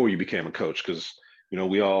before you became a coach? Because, you know,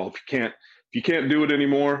 if you can't do it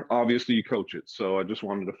anymore, obviously you coach it. So I just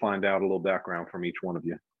wanted to find out a little background from each one of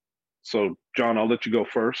you. So, John, I'll let you go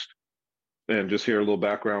first and just hear a little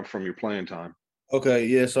background from your playing time. Okay,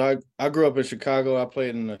 yeah. So I grew up in Chicago. I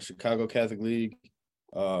played in the Chicago Catholic League.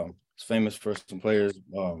 It's famous for some players,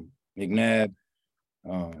 McNabb,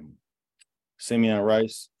 Simeon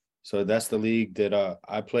Rice. So that's the league that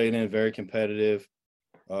I played in, very competitive.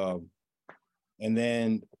 And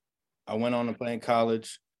then I went on to play in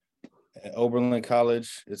college at Oberlin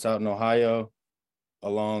College. It's out in Ohio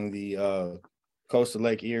along the coast of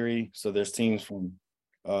Lake Erie. So there's teams from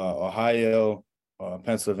Ohio,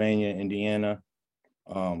 Pennsylvania, Indiana,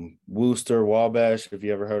 Worcester, Wabash, if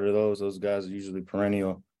you ever heard of those guys are usually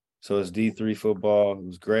perennial. So it's D3 football. It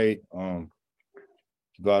was great. To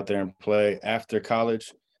go out there and play. After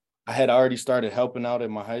college, I had already started helping out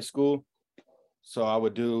at my high school. So I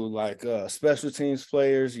would do like special teams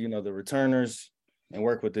players, you know, the returners, and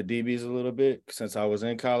work with the DBs a little bit since I was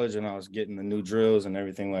in college and I was getting the new drills and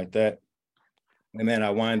everything like that. And then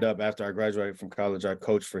I wind up, after I graduated from college, I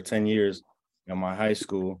coached for 10 years in my high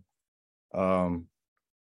school.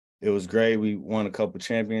 It was great. We won a couple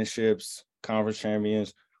championships, conference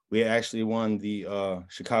champions. We actually won the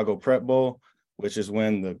Chicago Prep Bowl, which is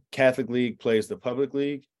when the Catholic League plays the public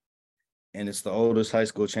league. And it's the oldest high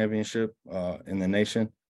school championship in the nation.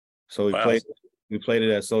 So we played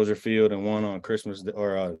it at Soldier Field and won on Christmas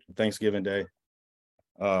or Thanksgiving Day.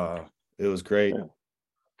 It was great. Yeah.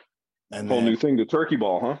 And whole new thing, the turkey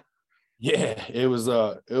ball, huh? Yeah, it was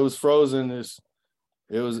frozen.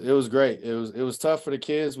 It was great. It was tough for the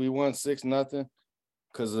kids. We won 6-0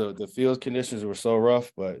 because the field conditions were so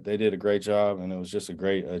rough, but they did a great job, and it was just a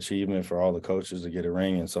great achievement for all the coaches to get a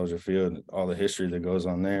ring in Soldier Field and all the history that goes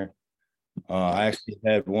on there. I actually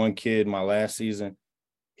had one kid my last season.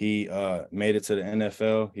 He made it to the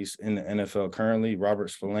NFL. He's in the NFL currently. Robert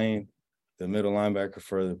Spillane, the middle linebacker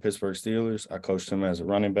for the Pittsburgh Steelers. I coached him as a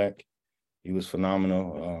running back. He was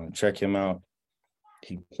phenomenal. Check him out.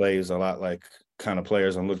 He plays a lot like kind of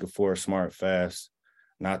players I'm looking for, smart, fast,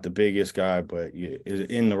 not the biggest guy, but is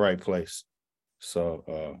in the right place.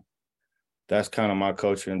 So that's kind of my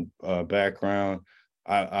coaching background.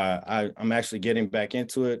 I'm actually getting back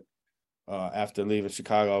into it. After leaving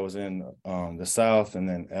Chicago, I was in the South and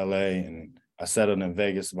then LA, and I settled in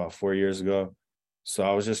Vegas about 4 years ago. So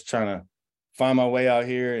I was just trying to find my way out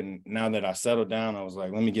here. And now that I settled down, I was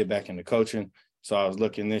like, let me get back into coaching. So I was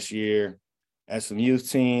looking this year at some youth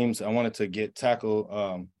teams. I wanted to get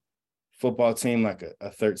tackle football team, like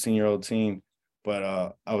a 13-year-old team.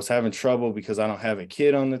 But I was having trouble because I don't have a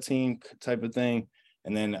kid on the team type of thing.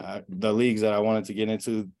 And then the leagues that I wanted to get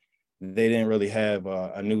into, they didn't really have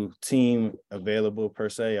a new team available per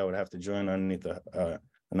se. I would have to join underneath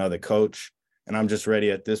another coach. And I'm just ready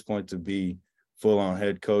at this point to be full-on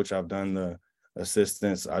head coach. I've done the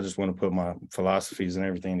assistants. I just want to put my philosophies and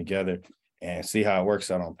everything together and see how it works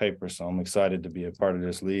out on paper. So I'm excited to be a part of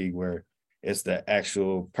this league where it's the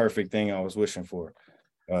actual perfect thing I was wishing for.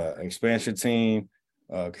 Expansion team,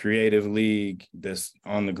 creative league that's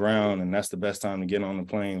on the ground, and that's the best time to get on the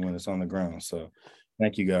plane when it's on the ground. So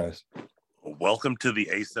thank you, guys. Welcome to the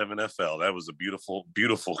A7FL. That was a beautiful,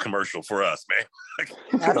 beautiful commercial for us, man.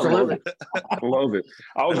 Absolutely. I love it.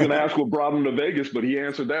 I was going to ask what brought him to Vegas, but he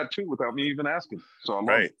answered that too without me even asking. So I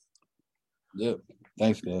love it. Yep.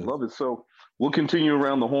 Thanks, guys. Love it. So we'll continue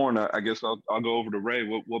around the horn. I guess I'll go over to Ray.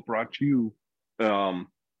 What brought you?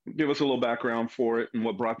 Give us a little background for it and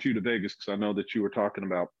what brought you to Vegas, because I know that you were talking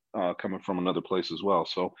about coming from another place as well.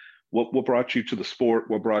 So what brought you to the sport?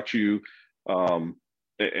 What brought you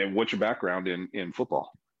and what's your background in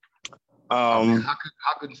football? I mean, how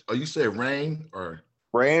could you say Rain or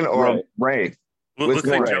Ray?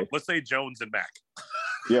 Let's say Jones and Mac.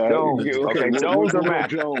 Yeah. Jones. Okay, Jones or Mac?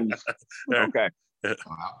 Jones. Okay.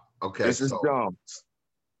 Okay. This is Jones.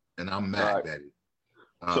 And I'm Mac, Right. baby.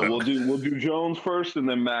 So we'll do Jones first, and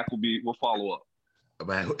then Mac will follow up.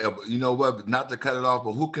 Man, you know what? Not to cut it off,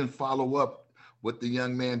 but who can follow up what the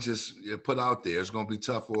young man just put out there? It's going to be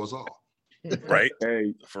tough for us all. Right?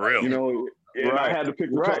 Hey, for real. You know, and Right. I had to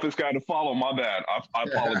pick the toughest guy to follow. My bad. I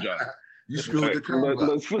apologize. You screwed the crowd up.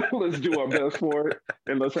 Let's do our best for it,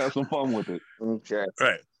 and let's have some fun with it. Okay.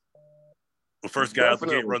 Right. The first guy out the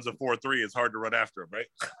gate Definitely. runs a 4.3. It's hard to run after him, right?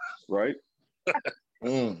 Right?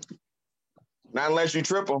 Not unless you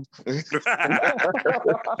triple. That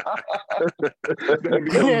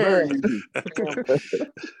becomes very easy.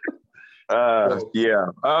 Yeah.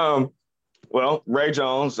 Well, Ray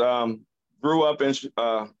Jones. Grew up in.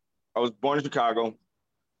 I was born in Chicago.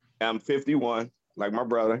 I'm 51, like my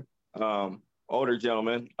brother. Older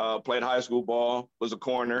gentleman. Played high school ball. Was a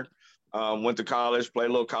corner. Went to college. Played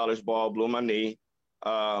a little college ball. Blew my knee.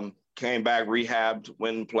 Came back, rehabbed,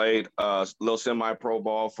 went and played a little semi-pro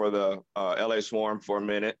ball for the LA Swarm for a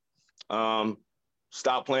minute.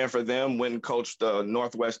 Stopped playing for them, went and coached the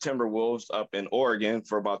Northwest Timberwolves up in Oregon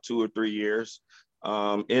for about 2 or 3 years.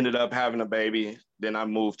 Ended up having a baby. Then I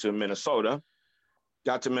moved to Minnesota.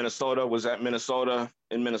 Got to Minnesota, was in Minnesota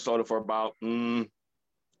for about 20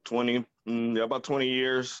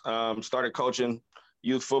 years. Started coaching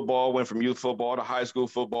youth football, went from youth football to high school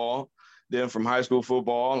football. Then from high school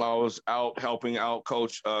football, I was out helping out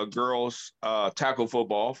coach girls tackle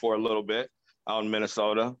football for a little bit out in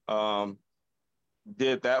Minnesota.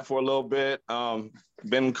 Did that for a little bit.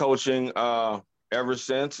 Been coaching ever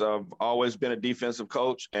since. I've always been a defensive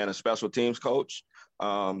coach and a special teams coach.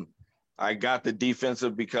 I got the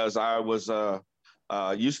defensive because I was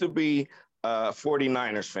used to be a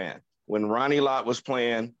 49ers fan. When Ronnie Lott was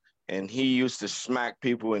playing and he used to smack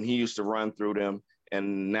people and he used to run through them,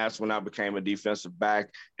 and that's when I became a defensive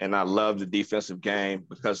back. And I loved the defensive game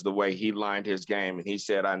because of the way he lined his game. And he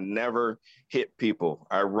said, I never hit people.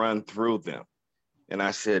 I run through them. And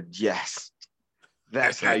I said, yes,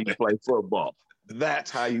 that's how you play football. That's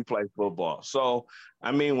how you play football. So,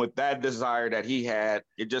 I mean, with that desire that he had,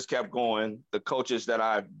 it just kept going. The coaches that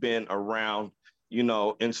I've been around, you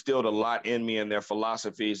know, instilled a lot in me and their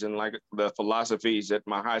philosophies. And like the philosophies at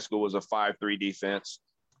my high school was a 5-3 defense.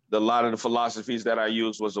 A lot of the philosophies that I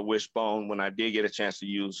used was a wishbone when I did get a chance to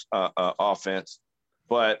use offense.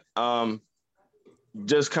 But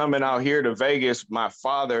just coming out here to Vegas, my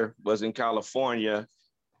father was in California.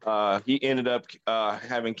 He ended up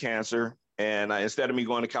having cancer. And instead of me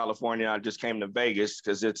going to California, I just came to Vegas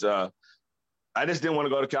because I just didn't want to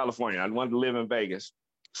go to California. I wanted to live in Vegas.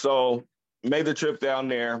 So made the trip down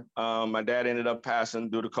there. My dad ended up passing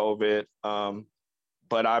due to COVID.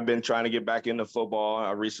 but I've been trying to get back into football.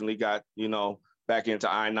 I recently got, back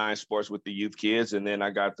into I-9 sports with the youth kids. And then I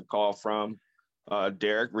got the call from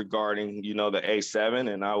Derek regarding, the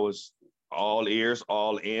A7, and I was all ears,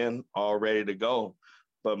 all in, all ready to go.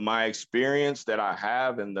 But my experience that I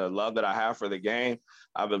have and the love that I have for the game,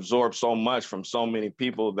 I've absorbed so much from so many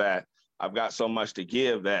people that I've got so much to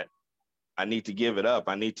give that I need to give it up.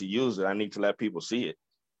 I need to use it. I need to let people see it.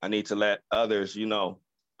 I need to let others,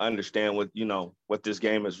 understand what this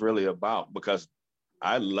game is really about, because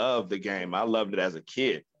I love the game. I loved it as a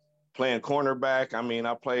kid. Playing cornerback,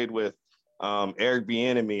 I played with Eric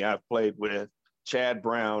Bieniemy. I've played with Chad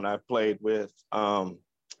Brown. I've played with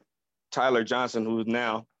Tyler Johnson, who's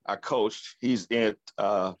now I coached. He's back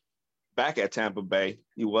at Tampa Bay.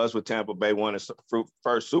 He was with Tampa Bay, won his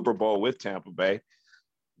first Super Bowl with Tampa Bay.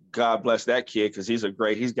 God bless that kid, because he's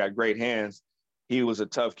got great hands. He was a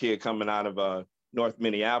tough kid coming out of North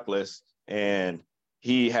Minneapolis, and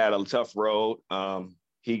he had a tough road.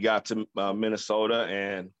 He got to Minnesota,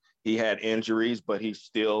 and he had injuries, but he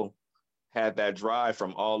still had that drive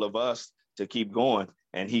from all of us to keep going.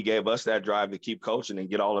 And he gave us that drive to keep coaching and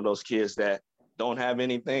get all of those kids that don't have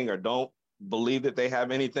anything or don't believe that they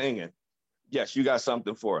have anything. And yes, you got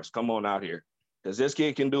something for us. Come on out here, because this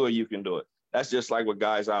kid can do it. You can do it. That's just like with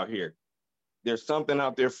guys out here. There's something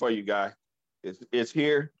out there for you, guy. It's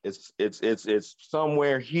here. It's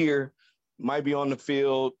somewhere here. Might be on the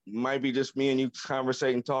field. Might be just me and you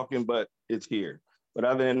conversating, talking, but it's here. But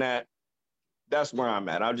other than that, that's where I'm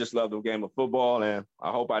at. I just love the game of football, and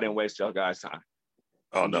I hope I didn't waste y'all guys' time.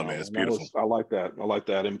 Oh, no, man, it's beautiful. I like that. I like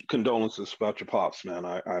that. And condolences about your pops, man.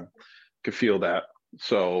 I could feel that.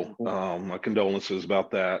 So my condolences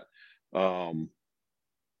about that.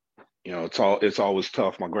 It's always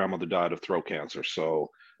tough. My grandmother died of throat cancer.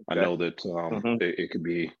 So I know that it could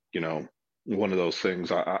be, one of those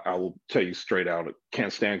things. I will tell you straight out, I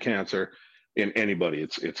can't stand cancer in anybody.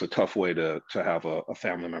 It's a tough way to have a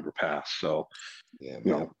family member pass. So,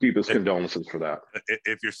 deepest condolences for that.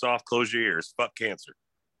 If you're soft, close your ears. Fuck cancer.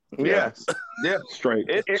 Yes. Yeah. Straight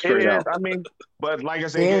It out. is. But like I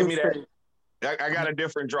said, he gave me that. I got a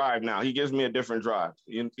different drive now. He gives me a different drive.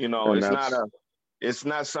 It's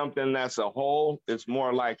not something that's a hole. It's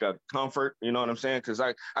more like a comfort. You know what I'm saying? Because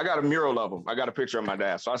I got a mural of him. I got a picture of my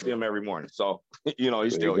dad. So I see him every morning. So,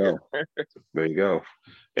 he's still here. There you go.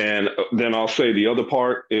 And then I'll say the other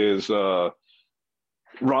part is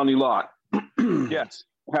Ronnie Lott. Yes.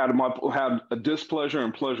 Had a displeasure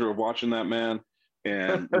and pleasure of watching that man,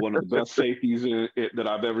 and one of the best safeties that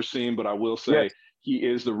I've ever seen. But I will say, he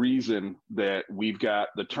is the reason that we've got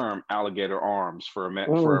the term alligator arms for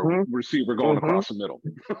a receiver going across the middle.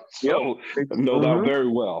 So I know that very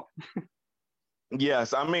well.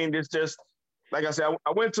 Yes. It's just, like I said,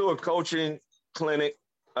 I went to a coaching clinic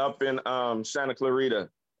up in Santa Clarita,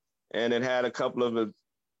 and it had a couple of,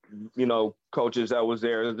 coaches that was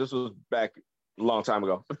there. This was back a long time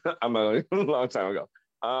ago. A long time ago.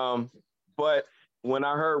 But when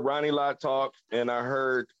I heard Ronnie Lott talk, and I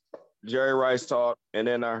heard Jerry Rice talk, and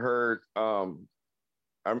then I heard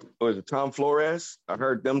was it Tom Flores? I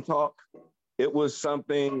heard them talk. It was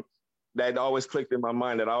something that always clicked in my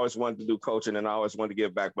mind, that I always wanted to do coaching, and I always wanted to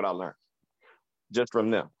give back what I learned. Just from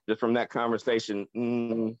them, just from that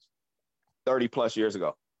conversation 30 plus years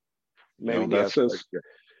ago. Maybe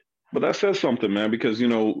but that says something, man, because,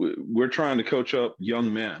 we're trying to coach up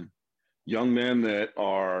young men that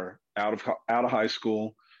are out of high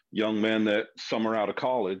school, young men that some are out of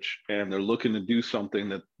college, and they're looking to do something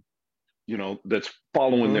that, that's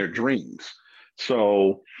following their dreams.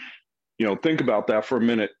 So, think about that for a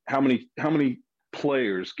minute. How many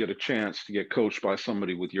players get a chance to get coached by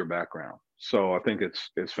somebody with your background? So I think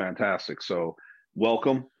it's fantastic. So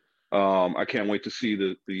welcome. I can't wait to see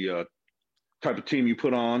the type of team you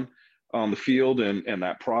put on the field and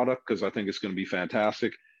that product, because I think it's going to be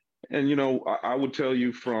fantastic. And, I would tell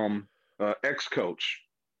you from ex-coach,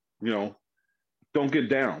 don't get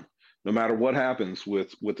down. No matter what happens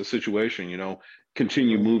with the situation,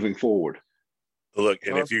 continue moving forward. Look,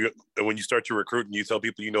 and when you start to recruit and you tell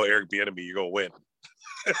people Eric Bieniemy, you're gonna win.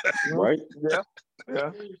 Right?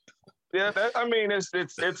 Yeah.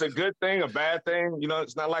 It's a good thing, a bad thing.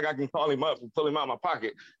 It's not like I can call him up and pull him out of my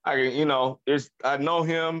pocket. I know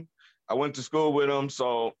him. I went to school with him,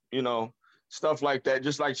 so stuff like that.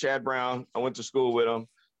 Just like Chad Brown, I went to school with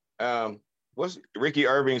him. What's Ricky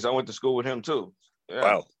Irving's? I went to school with him too. Yeah,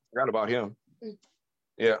 wow, forgot about him.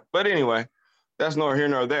 Yeah, but anyway, that's nor here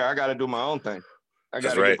nor there. I got to do my own thing. I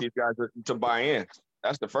got to get these guys to buy in.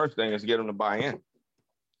 That's the first thing, is get them to buy in.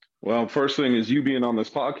 Well, first thing is you being on this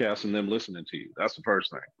podcast and them listening to you. That's the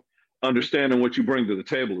first thing. Understanding what you bring to the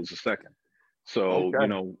table is the second. So,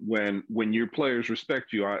 Okay. when your players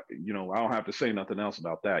respect you, I don't have to say nothing else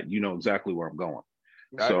about that. You know exactly where I'm going.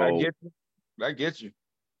 I So, get you. I get you.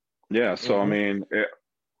 yeah. So, I Mhm. mean,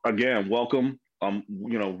 again, welcome. I'm,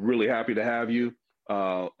 really happy to have you.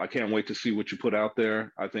 I can't wait to see what you put out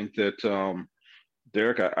there. I think that,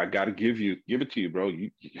 Derek, I got to give it to you, bro.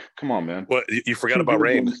 You come on, man. Well, you forgot Two about good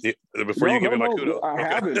Rain ones. before you give me my No. kudos. I Okay.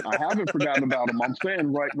 haven't. I haven't forgotten about them. I'm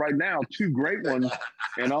saying right now, two great ones,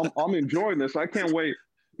 and I'm enjoying this. I can't wait,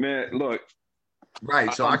 man. Look,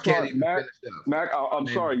 Right. So I I'm can't sorry, even Mac. finish up. Mac, I'm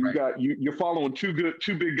sorry. Right. You're following two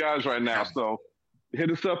big guys right now. So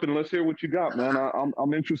hit us up and let's hear what you got, man.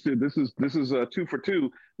 I'm interested. This is 2 for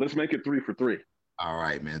 2. Let's make it 3 for 3. All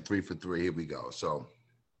right, man. 3 for 3. Here we go. So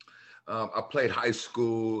I played high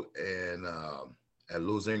school at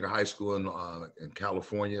Luzinger High School in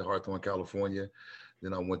California, Hawthorne, California.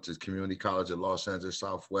 Then I went to community college at Los Angeles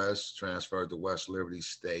Southwest, transferred to West Liberty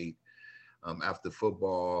State. After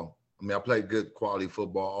football, I played good quality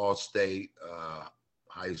football, all state,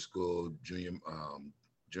 high school, junior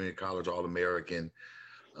college, All-American.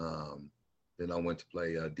 Then I went to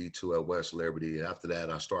play D2 at West Liberty. After that,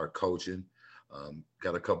 I started coaching.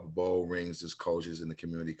 Got a couple bowl rings as coaches in the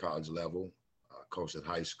community college level. Coached at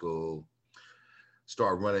high school.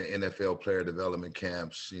 Started running NFL player development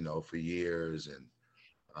camps, for years, and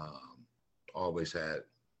always had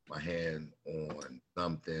my hand on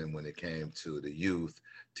something when it came to the youth,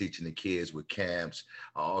 teaching the kids with camps.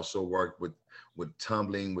 I also worked with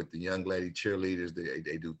tumbling with the young lady cheerleaders.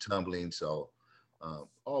 They do tumbling, so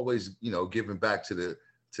always giving back to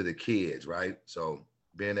the kids, right? So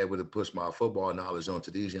being able to push my football knowledge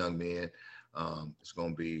onto these young men, it's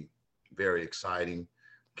going to be very exciting.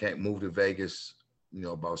 Can't move to Vegas,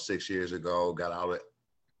 about 6 years ago. Got out of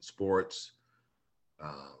sports.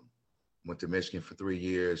 Went to Michigan for 3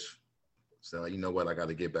 years. So you know what, I got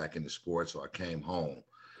to get back into sports. So I came home.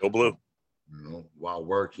 Go Blue. While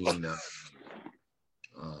working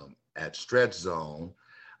at Stretch Zone,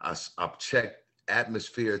 I checked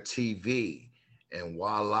Atmosphere TV, and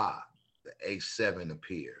voila, the A7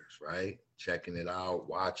 appears, right? Checking it out,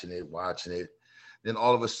 watching it. Then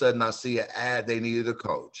all of a sudden I see an ad, they needed a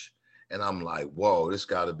coach. And I'm like, whoa, this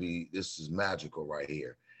is magical right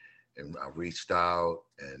here. And I reached out,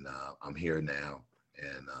 and I'm here now.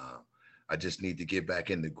 And I just need to get back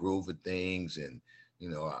in the groove of things. And,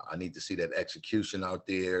 I need to see that execution out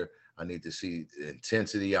there. I need to see the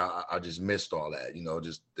intensity. I just missed all that,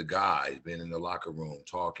 just the guys being in the locker room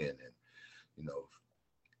talking. And,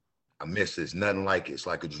 I miss this. Nothing like it. It's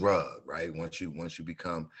like a drug, right? Once you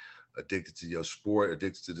become addicted to your sport,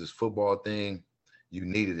 addicted to this football thing, you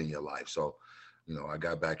need it in your life. So, I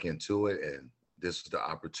got back into it, and this is the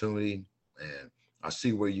opportunity. And I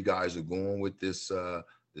see where you guys are going with this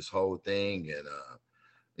this whole thing. And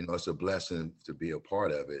it's a blessing to be a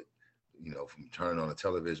part of it, from turning on the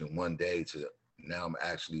television one day to now I'm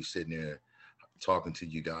actually sitting there talking to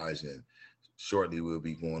you guys, and shortly we'll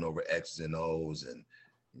be going over X's and O's and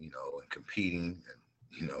and competing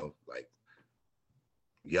and like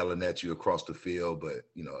yelling at you across the field, but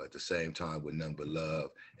at the same time with nothing but love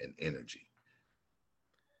and energy.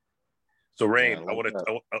 So Rain, Yeah,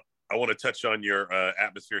 I want to touch on your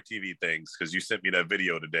Atmosphere TV things, because you sent me that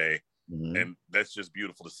video today. Mm-hmm. And that's just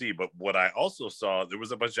beautiful to see. But what I also saw, there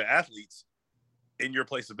was a bunch of athletes in your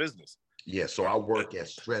place of business. Yeah, so I work at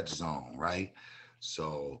Stretch Zone, right?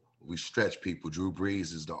 So we stretch people. Drew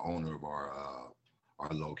Brees is the owner of our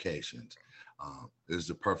locations. It was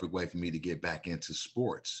the perfect way for me to get back into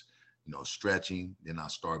sports, stretching. Then I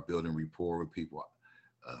start building rapport with people,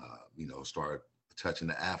 start touching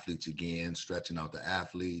the athletes again, stretching out the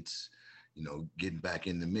athletes, getting back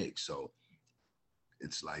in the mix. So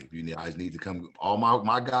it's like, you guys need to come. All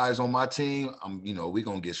my guys on my team, we're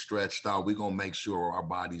going to get stretched out. We're going to make sure our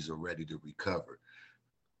bodies are ready to recover.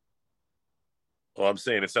 Well, I'm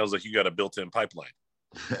saying it sounds like you got a built-in pipeline.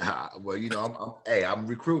 Well, I'm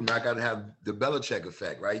recruiting. I got to have the Belichick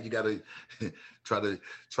effect, right? You got to try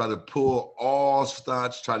to pull all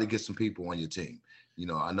stunts, try to get some people on your team.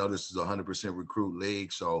 I know this is a 100% recruit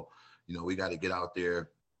league, so we got to get out there.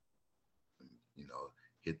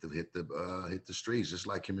 Hit the streets just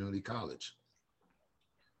like community college.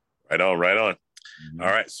 Right on. Mm-hmm. All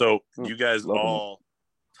right, so you guys all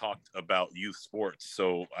talked about youth sports.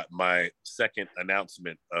 So my second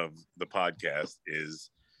announcement of the podcast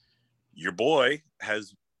is your boy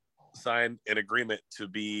has signed an agreement to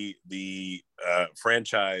be the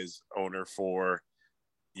franchise owner for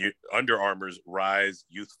Under Armour's Rise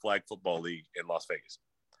Youth Flag Football League in Las Vegas.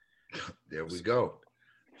 There we go.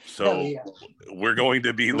 So yeah. we're going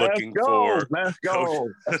to be looking Let's for go.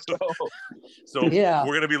 Let's go. So Yeah.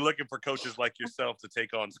 we're going to be looking for coaches like yourself to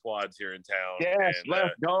take on squads here in town. Yes, and,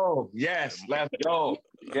 let's go. Yes, let's go.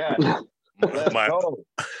 Yes, let's my, go.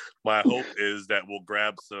 my hope is that we'll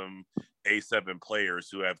grab some A7 players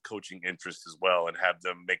who have coaching interests as well and have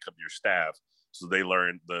them make up your staff so they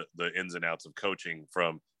learn the ins and outs of coaching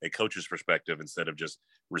from a coach's perspective instead of just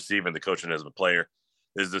receiving the coaching as a player.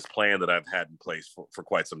 There's this plan that I've had in place for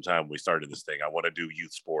quite some time. We started this thing. I want to do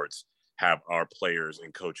youth sports, have our players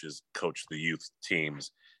and coaches coach the youth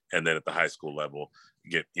teams, and then at the high school level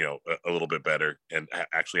get a little bit better and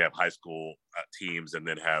actually have high school teams, and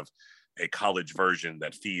then have a college version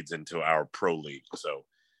that feeds into our pro league. So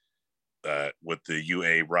with the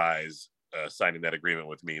UA Rise signing that agreement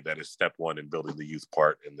with me, that is step one in building the youth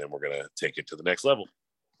part, and then we're going to take it to the next level.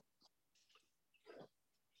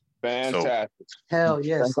 Fantastic. So, Hell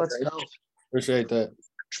yes, let's go. Appreciate that.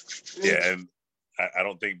 Yeah, and I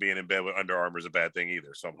don't think being in bed with Under Armour is a bad thing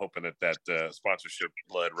either. So I'm hoping that sponsorship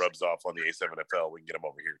blood rubs off on the A7FL. We can get them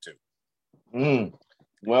over here too.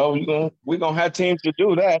 Well, we're gonna have teams to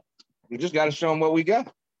do that. We just got to show them what we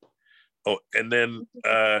got. Oh, and then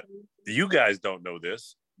you guys don't know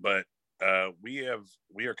this, but we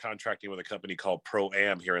are contracting with a company called Pro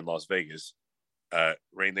Am here in Las Vegas.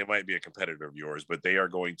 Rain, they might be a competitor of yours, but they are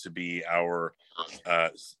going to be our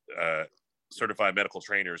certified medical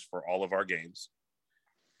trainers for all of our games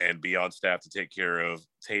and be on staff to take care of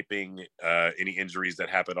taping any injuries that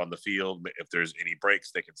happen on the field. If there's any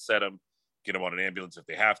breaks, they can set them, get them on an ambulance if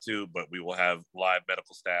they have to, but we will have live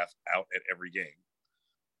medical staff out at every game.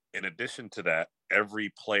 In addition to that,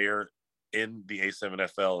 every player in the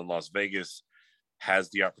A7FL in Las Vegas has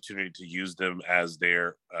the opportunity to use them as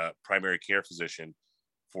their primary care physician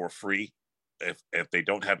for free. If they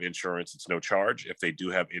don't have insurance, it's no charge. If they do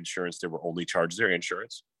have insurance, they will only charge their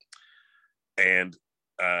insurance. And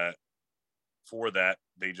for that,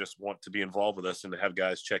 they just want to be involved with us and to have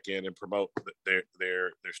guys check in and promote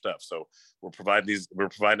their stuff. So we're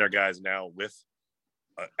providing our guys now with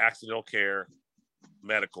accidental care,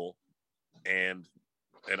 medical, and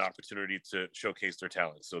an opportunity to showcase their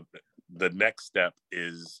talent. So the next step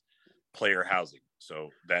is player housing. So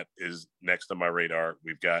that is next on my radar.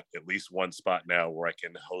 We've got at least one spot now where I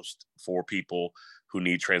can host 4 people who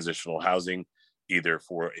need transitional housing, either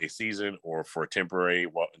for a season or for a temporary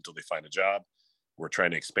until they find a job. We're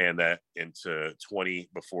trying to expand that into 20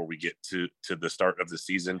 before we get to the start of the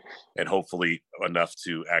season, and hopefully enough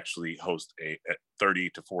to actually host a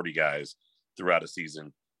 30 to 40 guys throughout a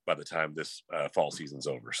season by the time this fall season's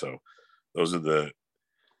over. So those are the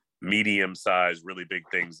medium-sized, really big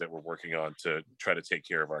things that we're working on to try to take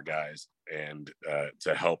care of our guys and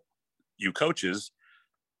to help you coaches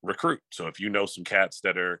recruit. So if you know some cats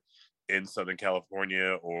that are in Southern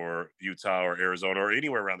California or Utah or Arizona or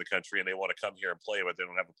anywhere around the country and they want to come here and play, but they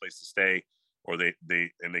don't have a place to stay, or they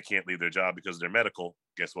can't leave their job because they're medical,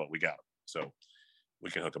 guess what? We got them. So we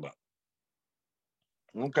can hook them up.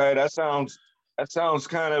 Okay, that sounds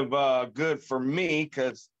kind of good for me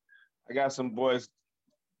because I got some boys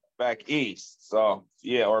back east, so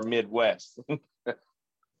yeah, or Midwest.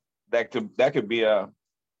 that could be a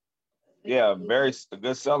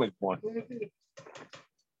good selling point.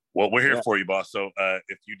 Well, we're here for you, boss. So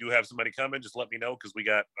if you do have somebody coming, just let me know, because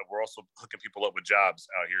we're also hooking people up with jobs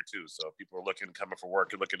out here too. So if people are coming for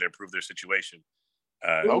work and looking to improve their situation.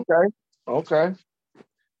 Okay.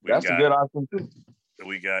 That's a good option too.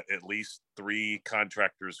 We got at least 3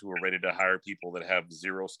 contractors who are ready to hire people that have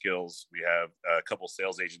 0 skills. We have a couple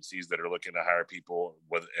sales agencies that are looking to hire people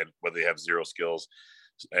whether they have 0 skills,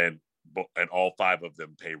 and all 5 of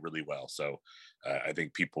them pay really well. So I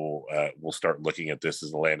think people will start looking at this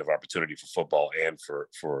as a land of opportunity for football and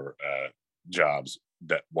for jobs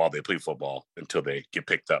that while they play football until they get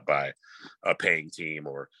picked up by a paying team,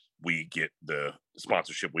 or we get the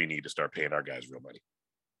sponsorship we need to start paying our guys real money.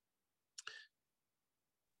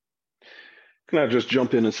 Can I just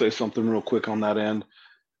jump in and say something real quick on that end?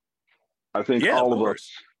 I think all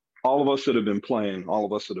of us that have been playing, all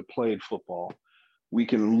of us that have played football, we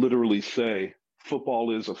can literally say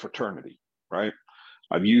football is a fraternity, right?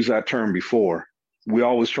 I've used that term before. We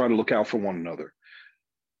always try to look out for one another.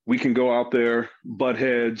 We can go out there, butt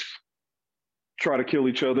heads, try to kill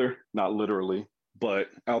each other, not literally, but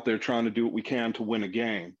out there trying to do what we can to win a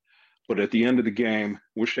game. But at the end of the game,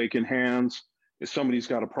 we're shaking hands. If somebody's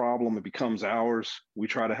got a problem, it becomes ours. We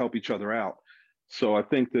try to help each other out. So I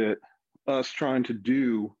think that us trying to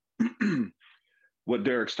do what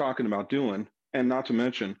Derek's talking about doing, and not to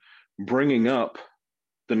mention bringing up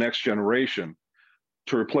the next generation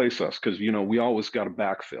to replace us, because, we always got to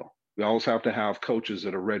backfill. We always have to have coaches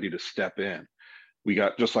that are ready to step in. We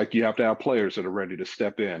got, just like you have to have players that are ready to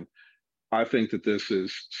step in. I think that this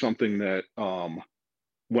is something that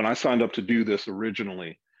when I signed up to do this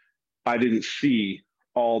originally, I didn't see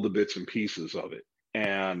all the bits and pieces of it.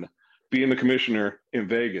 And being the commissioner in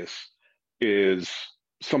Vegas is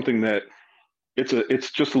something that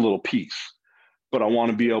it's just a little piece, but I want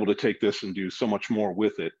to be able to take this and do so much more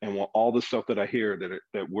with it. And all the stuff that I hear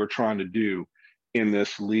that we're trying to do in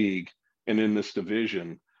this league and in this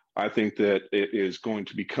division, I think that it is going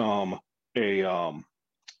to become a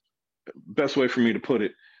best way for me to put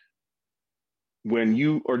it. When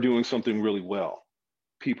you are doing something really well,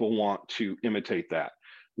 people want to imitate that.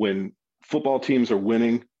 When football teams are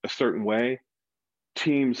winning a certain way,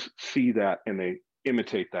 teams see that and they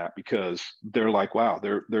imitate that because they're like, wow,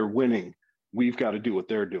 they're winning. We've got to do what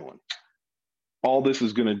they're doing. All this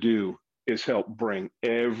is going to do is help bring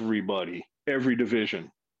everybody, every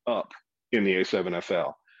division up in the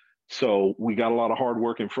A7FL. So we got a lot of hard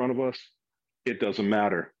work in front of us. It doesn't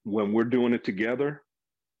matter. When we're doing it together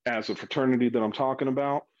as a fraternity that I'm talking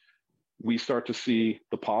about, we start to see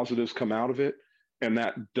the positives come out of it. And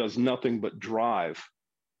that does nothing but drive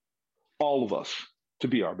all of us to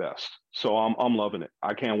be our best. So I'm loving it.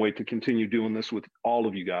 I can't wait to continue doing this with all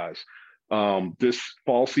of you guys. This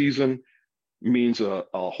fall season means a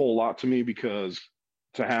whole lot to me because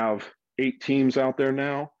to have 8 teams out there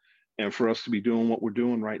now and for us to be doing what we're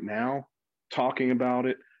doing right now, talking about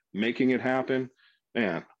it, making it happen,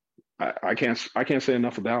 man, I can't say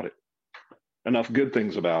enough about it. Enough good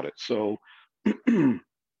things about it. So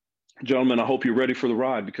gentlemen, I hope you're ready for the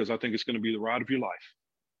ride because I think it's going to be the ride of your life.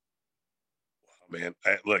 Man,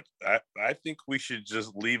 I think we should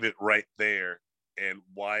just leave it right there and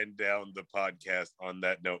wind down the podcast on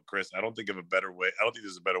that note. Chris, I don't think there's a better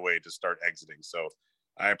way to start exiting. So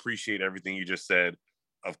I appreciate everything you just said.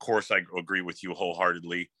 Of course, I agree with you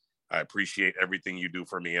wholeheartedly. I appreciate everything you do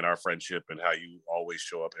for me and our friendship and how you always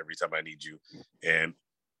show up every time I need you. And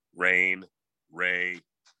Rain, Ray,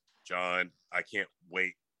 John, I can't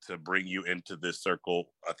wait to bring you into this circle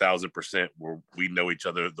 1,000% where we know each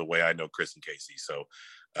other the way I know Chris and Casey. So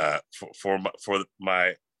for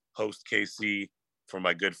my host, Casey, for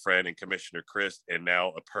my good friend and Commissioner Chris, and now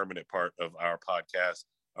a permanent part of our podcast,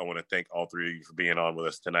 I want to thank all 3 of you for being on with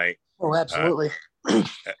us tonight. Oh, absolutely.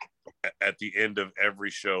 At the end of every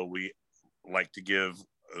show, we like to give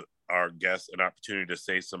our guests an opportunity to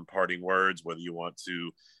say some parting words, whether you want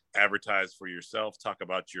to advertise for yourself, talk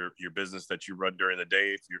about your business that you run during the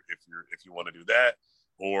day, if you want to do that,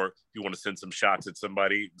 or if you want to send some shots at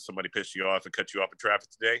somebody pissed you off and cut you off in traffic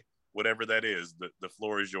today, whatever that is, the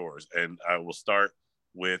floor is yours. And I will start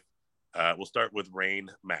with Rain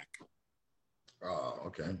Mack. Oh,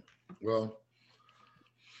 okay. Well,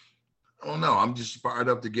 I don't know. I'm just fired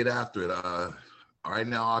up to get after it. Right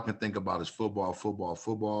now, all I can think about is football.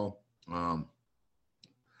 I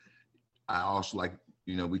also like,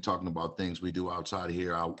 we talking about things we do outside of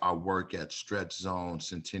here. I work at Stretch Zone,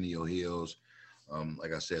 Centennial Hills.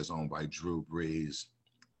 Like I said, it's owned by Drew Brees.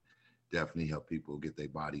 Definitely help people get their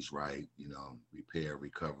bodies right, repair,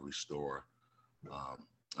 recovery store.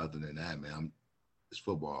 Other than that, man, it's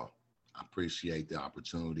football. I appreciate the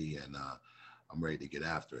opportunity, and I'm ready to get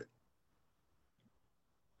after it.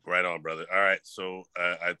 Right on, brother. All right, so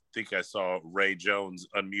I think I saw Ray Jones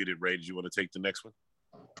unmuted. Ray, did you want to take the next one?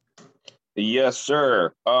 Yes,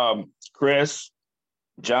 sir. Chris,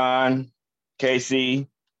 John, Casey,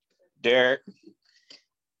 Derek.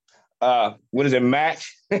 What is it, Matt?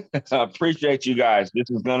 I appreciate you guys. This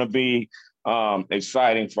is going to be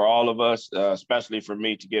exciting for all of us, especially for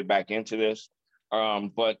me to get back into this.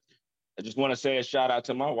 But I just want to say a shout out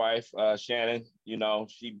to my wife, Shannon.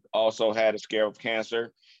 She also had a scare of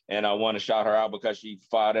cancer, and I want to shout her out because she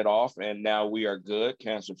fought it off, and now we are good,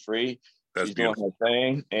 cancer free. She's beautiful. Doing her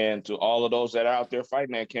thing. And to all of those that are out there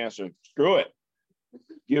fighting that cancer, screw it.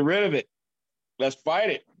 Get rid of it. Let's fight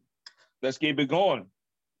it. Let's keep it going.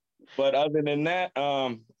 But other than that,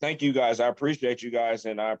 thank you guys. I appreciate you guys,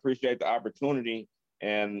 and I appreciate the opportunity.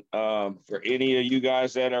 And for any of you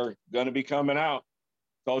guys that are going to be coming out,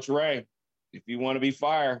 Coach Ray, if you want to be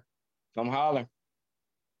fire, come holler.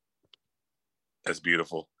 That's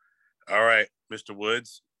beautiful. All right, Mr.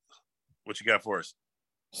 Woods, what you got for us?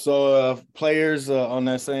 So players, on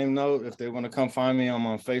that same note, if they want to come find me, I'm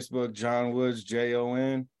on Facebook, John Woods,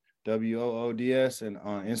 JON WOODS, and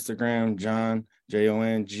on Instagram, John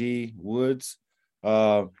JONG Woods.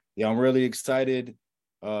 I'm really excited.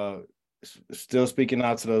 Still speaking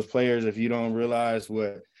out to those players. If you don't realize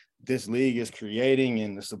what this league is creating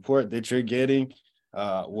and the support that you're getting,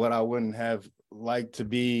 what I wouldn't have liked to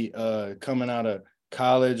be coming out of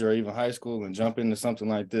college or even high school and jump into something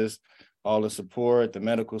like this, all the support, the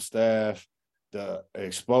medical staff, the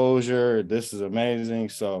exposure, this is amazing.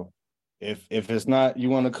 So if it's not, you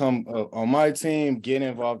want to come on my team, get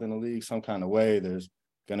involved in the league some kind of way. There's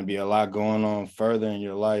going to be a lot going on further in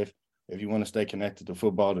your life. If you want to stay connected to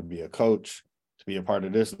football, to be a coach, to be a part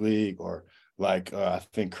of this league, or like I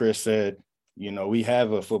think Chris said, you know, we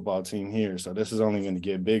have a football team here. So this is only going to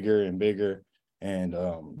get bigger and bigger. And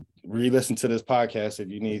re-listen to this podcast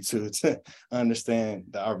if you need to understand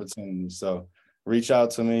the opportunity. So reach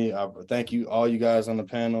out to me. Thank you, all you guys on the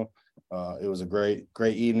panel. It was a great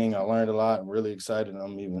evening. I learned a lot. I'm really excited.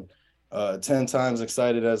 I'm even 10 times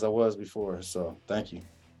excited as I was before. So thank you.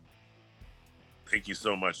 Thank you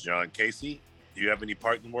so much, John. Casey, do you have any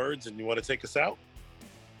parting words and you want to take us out?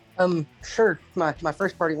 Sure. My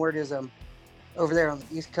first parting word is over there on the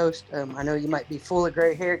East Coast. I know you might be full of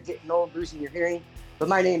gray hair, getting old, losing your hearing, but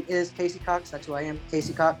my name is Casey Cox. That's who I am,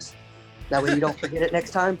 Casey Cox. That way you don't forget it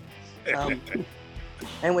next time.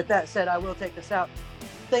 And with that said, I will take us out.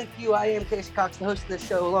 Thank you. I am Casey Cox, the host of this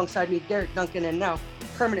show. Alongside me, Derek Duncan, and now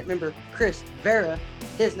permanent member Chris Vera.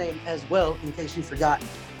 His name as well, in case you forgot.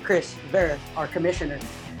 Chris Vera, our commissioner.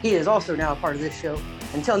 He is also now a part of this show.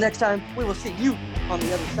 Until next time, we will see you on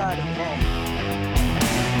the other side of the ball.